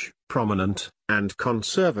large, prominent, and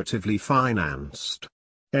conservatively financed.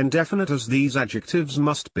 Indefinite as these adjectives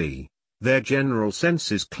must be, their general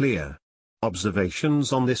sense is clear.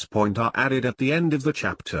 Observations on this point are added at the end of the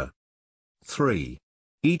chapter. 3.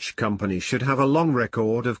 Each company should have a long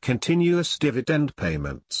record of continuous dividend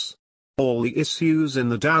payments. All the issues in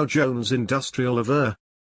the Dow Jones Industrial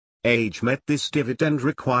Average met this dividend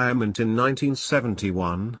requirement in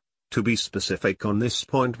 1971. To be specific on this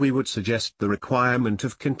point, we would suggest the requirement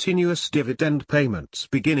of continuous dividend payments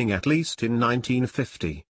beginning at least in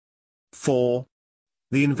 1950. 4.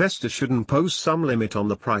 The investor should impose some limit on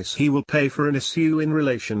the price he will pay for an issue in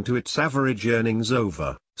relation to its average earnings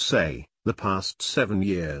over, say, the past 7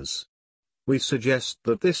 years. We suggest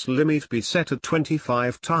that this limit be set at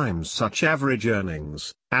 25 times such average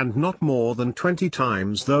earnings, and not more than 20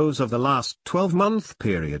 times those of the last 12-month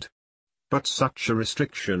period. But such a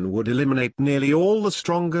restriction would eliminate nearly all the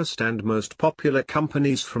strongest and most popular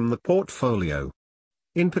companies from the portfolio.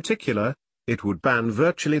 In particular, it would ban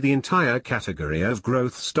virtually the entire category of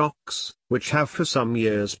growth stocks, which have for some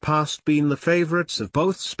years past been the favorites of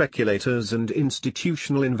both speculators and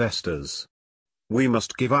institutional investors. We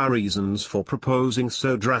must give our reasons for proposing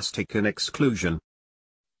so drastic an exclusion.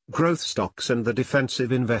 Growth stocks and the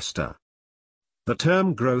defensive investor. The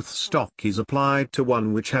term growth stock is applied to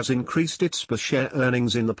one which has increased its per-share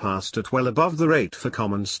earnings in the past at well above the rate for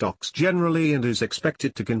common stocks generally and is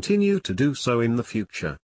expected to continue to do so in the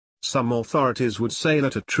future. Some authorities would say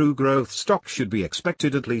that a true growth stock should be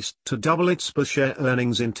expected at least to double its per-share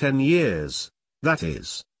earnings in 10 years, that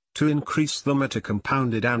is, to increase them at a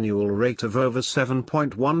compounded annual rate of over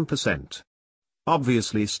 7.1%.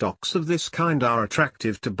 Obviously, stocks of this kind are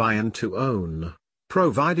attractive to buy and to own,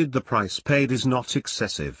 provided the price paid is not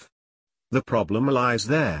excessive. The problem lies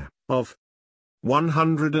there, of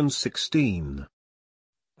 116.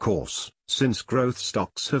 Course, since growth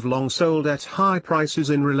stocks have long sold at high prices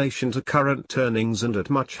in relation to current earnings and at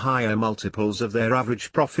much higher multiples of their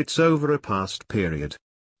average profits over a past period.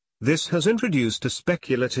 This has introduced a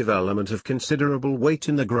speculative element of considerable weight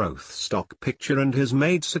in the growth stock picture and has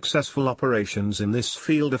made successful operations in this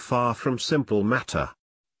field a far from simple matter.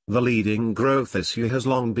 The leading growth issue has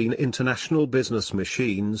long been international business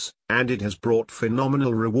machines, and it has brought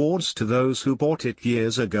phenomenal rewards to those who bought it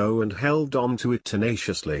years ago and held on to it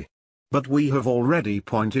tenaciously. But we have already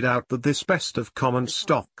pointed out that this best of common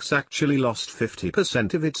stocks actually lost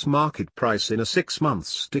 50% of its market price in a 6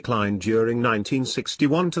 months decline during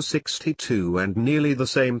 1961 to 62 and nearly the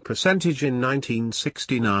same percentage in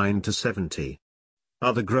 1969 to 70.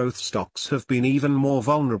 Other growth stocks have been even more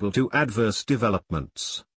vulnerable to adverse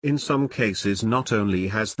developments. In some cases not only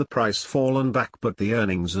has the price fallen back but the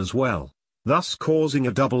earnings as well, thus causing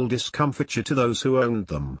a double discomfiture to those who owned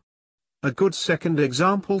them. A good second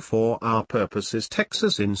example for our purpose is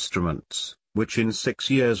Texas Instruments, which in 6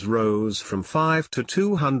 years rose from 5 to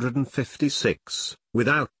 256,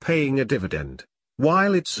 without paying a dividend,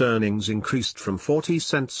 while its earnings increased from 40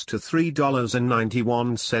 cents to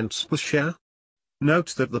 $3.91 per share.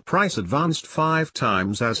 Note that the price advanced 5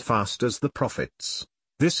 times as fast as the profits.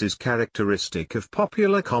 This is characteristic of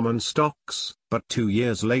popular common stocks, but 2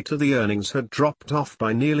 years later the earnings had dropped off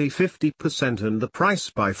by nearly 50% and the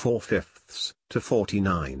price by 4/5, to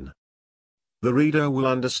 49. The reader will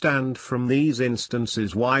understand from these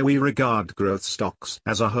instances why we regard growth stocks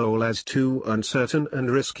as a whole as too uncertain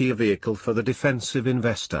and risky a vehicle for the defensive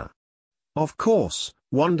investor. Of course,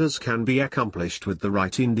 wonders can be accomplished with the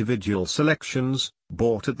right individual selections,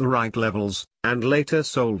 bought at the right levels, and later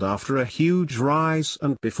sold after a huge rise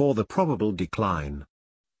and before the probable decline.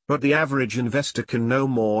 But the average investor can no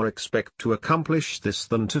more expect to accomplish this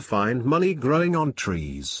than to find money growing on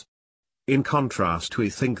trees. In contrast, we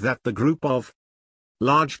think that the group of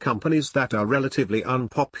large companies that are relatively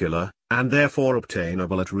unpopular, and therefore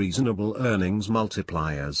obtainable at reasonable earnings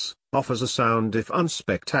multipliers, offers a sound if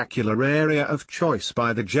unspectacular area of choice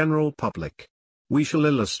by the general public. We shall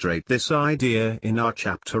illustrate this idea in our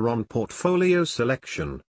chapter on portfolio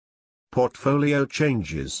selection. Portfolio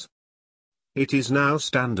changes. It is now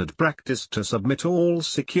standard practice to submit all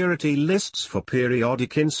security lists for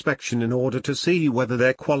periodic inspection in order to see whether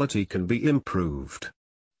their quality can be improved.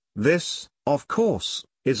 This, of course,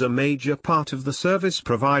 is a major part of the service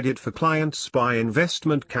provided for clients by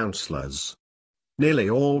investment counselors. Nearly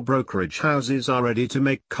all brokerage houses are ready to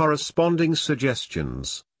make corresponding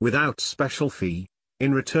suggestions, without special fee,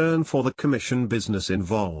 in return for the commission business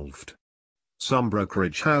involved. Some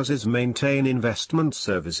brokerage houses maintain investment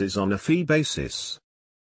services on a fee basis.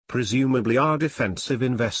 Presumably our defensive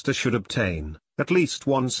investor should obtain, at least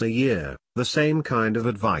once a year, the same kind of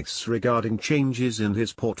advice regarding changes in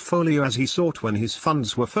his portfolio as he sought when his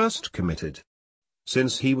funds were first committed.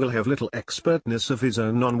 Since he will have little expertness of his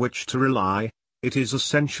own on which to rely, it is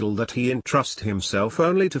essential that he entrust himself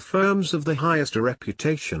only to firms of the highest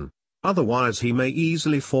reputation, otherwise he may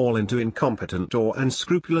easily fall into incompetent or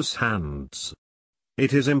unscrupulous hands.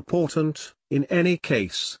 It is important, in any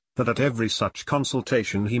case, that at every such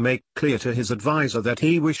consultation he make clear to his advisor that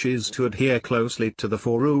he wishes to adhere closely to the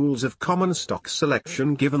 4 rules of common stock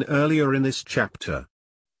selection given earlier in this chapter.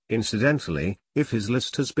 Incidentally, if his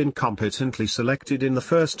list has been competently selected in the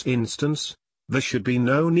first instance, there should be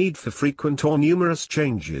no need for frequent or numerous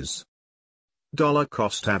changes. Dollar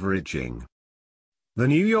cost averaging. The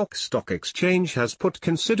New York Stock Exchange has put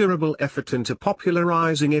considerable effort into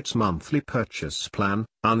popularizing its monthly purchase plan,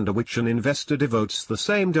 under which an investor devotes the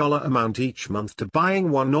same dollar amount each month to buying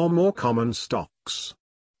one or more common stocks.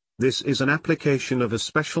 This is an application of a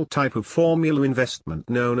special type of formula investment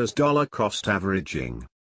known as dollar cost averaging.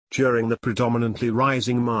 During the predominantly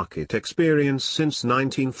rising market experience since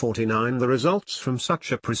 1949, the results from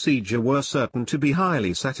such a procedure were certain to be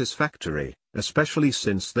highly satisfactory, especially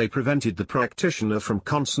since they prevented the practitioner from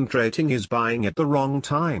concentrating his buying at the wrong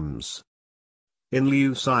times. In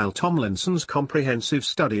Lucille Tomlinson's comprehensive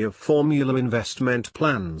study of formula investment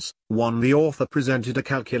plans, the author presented a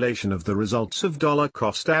calculation of the results of dollar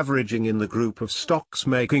cost averaging in the group of stocks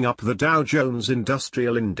making up the Dow Jones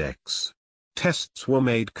Industrial Index. Tests were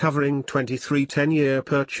made covering 23 10-year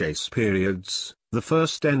purchase periods, the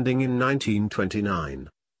first ending in 1929,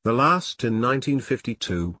 the last in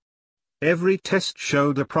 1952. Every test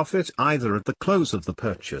showed a profit either at the close of the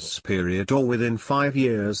purchase period or within 5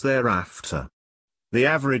 years thereafter. The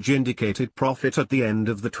average indicated profit at the end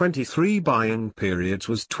of the 23 buying periods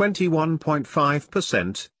was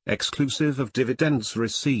 21.5%, exclusive of dividends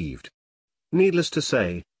received. Needless to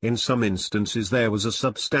say, in some instances there was a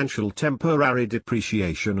substantial temporary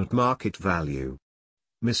depreciation at market value.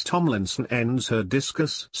 Miss Tomlinson ends her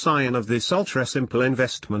discussion of this ultra-simple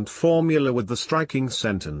investment formula with the striking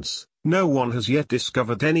sentence, "No one has yet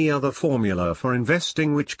discovered any other formula for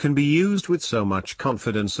investing which can be used with so much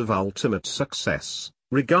confidence of ultimate success,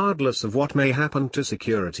 regardless of what may happen to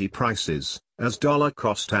security prices, as dollar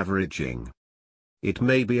cost averaging." It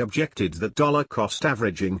may be objected that dollar cost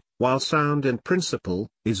averaging, while sound in principle,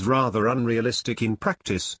 is rather unrealistic in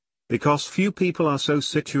practice, because few people are so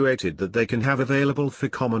situated that they can have available for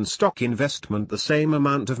common stock investment the same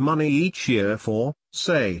amount of money each year for,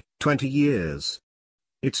 say, 20 years.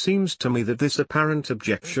 It seems to me that this apparent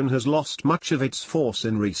objection has lost much of its force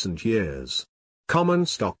in recent years. Common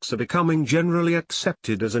stocks are becoming generally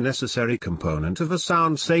accepted as a necessary component of a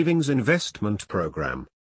sound savings investment program.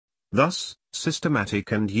 Thus,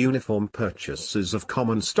 systematic and uniform purchases of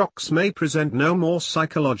common stocks may present no more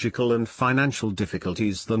psychological and financial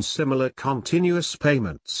difficulties than similar continuous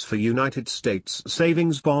payments for United States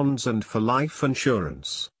savings bonds and for life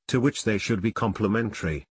insurance, to which they should be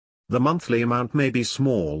complementary. The monthly amount may be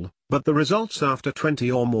small, but the results after 20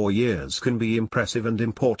 or more years can be impressive and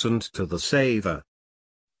important to the saver.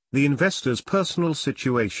 The investor's personal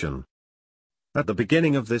situation. At the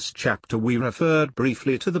beginning of this chapter we referred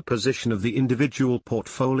briefly to the position of the individual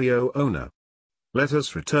portfolio owner. Let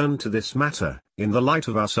us return to this matter, in the light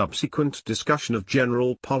of our subsequent discussion of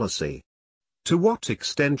general policy. To what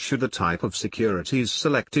extent should the type of securities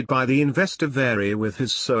selected by the investor vary with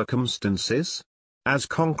his circumstances? As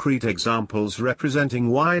concrete examples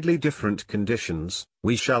representing widely different conditions,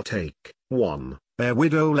 we shall take, 1. A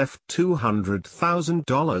widow left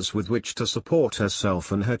 $200,000 with which to support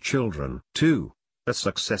herself and her children. 2. A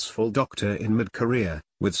successful doctor in mid-career,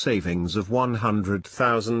 with savings of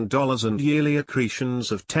 $100,000 and yearly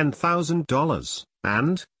accretions of $10,000.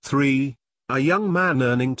 And, 3. A young man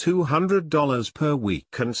earning $200 per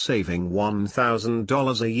week and saving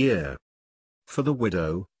 $1,000 a year. For the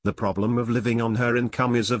widow, the problem of living on her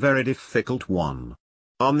income is a very difficult one.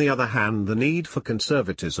 On the other hand, the need for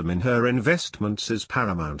conservatism in her investments is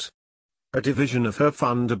paramount. A division of her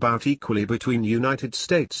fund about equally between United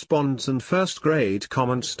States bonds and first-grade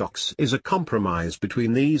common stocks is a compromise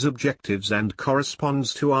between these objectives and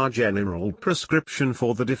corresponds to our general prescription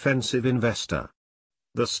for the defensive investor.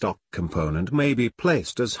 The stock component may be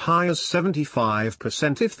placed as high as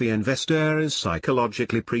 75% if the investor is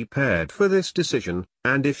psychologically prepared for this decision,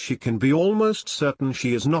 and if she can be almost certain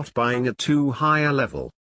she is not buying at too high a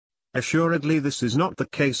level. Assuredly this is not the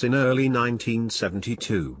case in early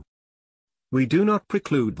 1972. We do not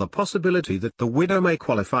preclude the possibility that the widow may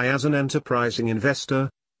qualify as an enterprising investor,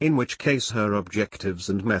 in which case her objectives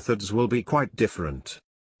and methods will be quite different.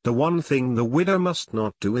 The one thing the widow must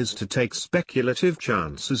not do is to take speculative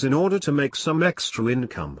chances in order to make some extra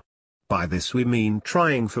income. By this we mean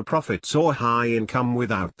trying for profits or high income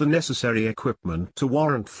without the necessary equipment to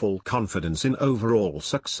warrant full confidence in overall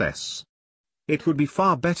success. It would be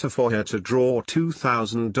far better for her to draw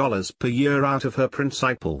 $2,000 per year out of her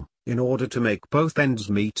principal, in order to make both ends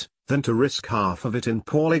meet, than to risk half of it in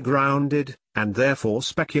poorly grounded, and therefore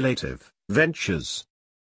speculative, ventures.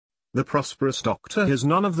 The prosperous doctor has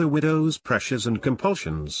none of the widow's pressures and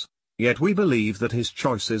compulsions, yet we believe that his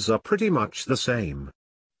choices are pretty much the same.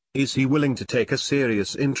 Is he willing to take a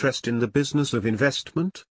serious interest in the business of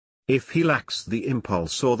investment? If he lacks the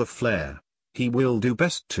impulse or the flair, he will do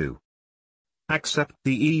best to accept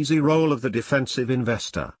the easy role of the defensive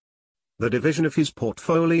investor. The division of his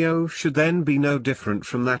portfolio should then be no different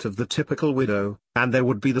from that of the typical widow, and there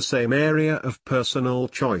would be the same area of personal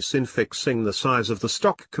choice in fixing the size of the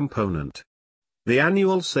stock component. The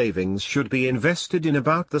annual savings should be invested in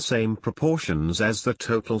about the same proportions as the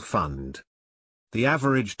total fund. The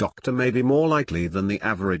average doctor may be more likely than the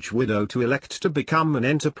average widow to elect to become an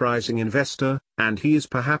enterprising investor, and he is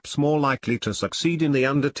perhaps more likely to succeed in the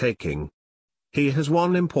undertaking. He has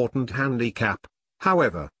one important handicap,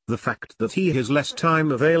 however, the fact that he has less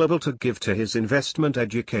time available to give to his investment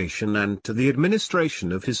education and to the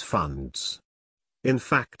administration of his funds. In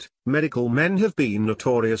fact, medical men have been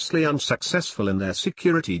notoriously unsuccessful in their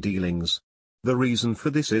security dealings. The reason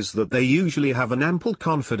for this is that they usually have an ample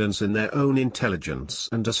confidence in their own intelligence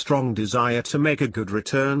and a strong desire to make a good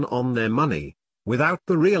return on their money, without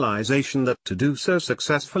the realization that to do so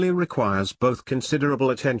successfully requires both considerable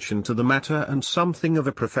attention to the matter and something of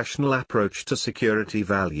a professional approach to security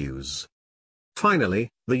values. Finally,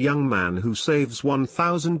 the young man who saves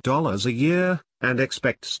 $1,000 a year, and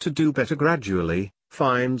expects to do better gradually,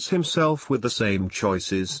 finds himself with the same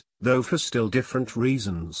choices, though for still different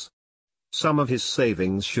reasons. Some of his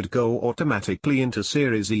savings should go automatically into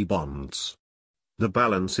Series E bonds. The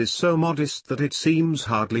balance is so modest that it seems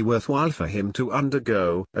hardly worthwhile for him to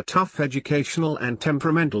undergo a tough educational and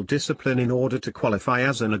temperamental discipline in order to qualify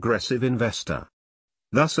as an aggressive investor.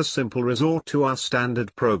 Thus a simple resort to our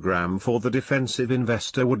standard program for the defensive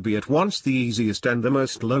investor would be at once the easiest and the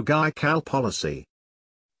most logical policy.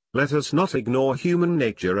 Let us not ignore human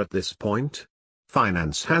nature at this point.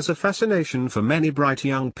 Finance has a fascination for many bright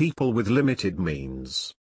young people with limited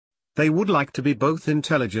means. They would like to be both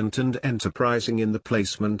intelligent and enterprising in the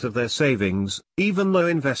placement of their savings, even though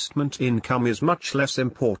investment income is much less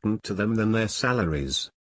important to them than their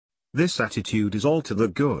salaries. This attitude is all to the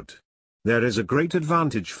good. There is a great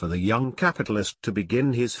advantage for the young capitalist to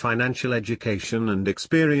begin his financial education and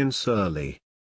experience early.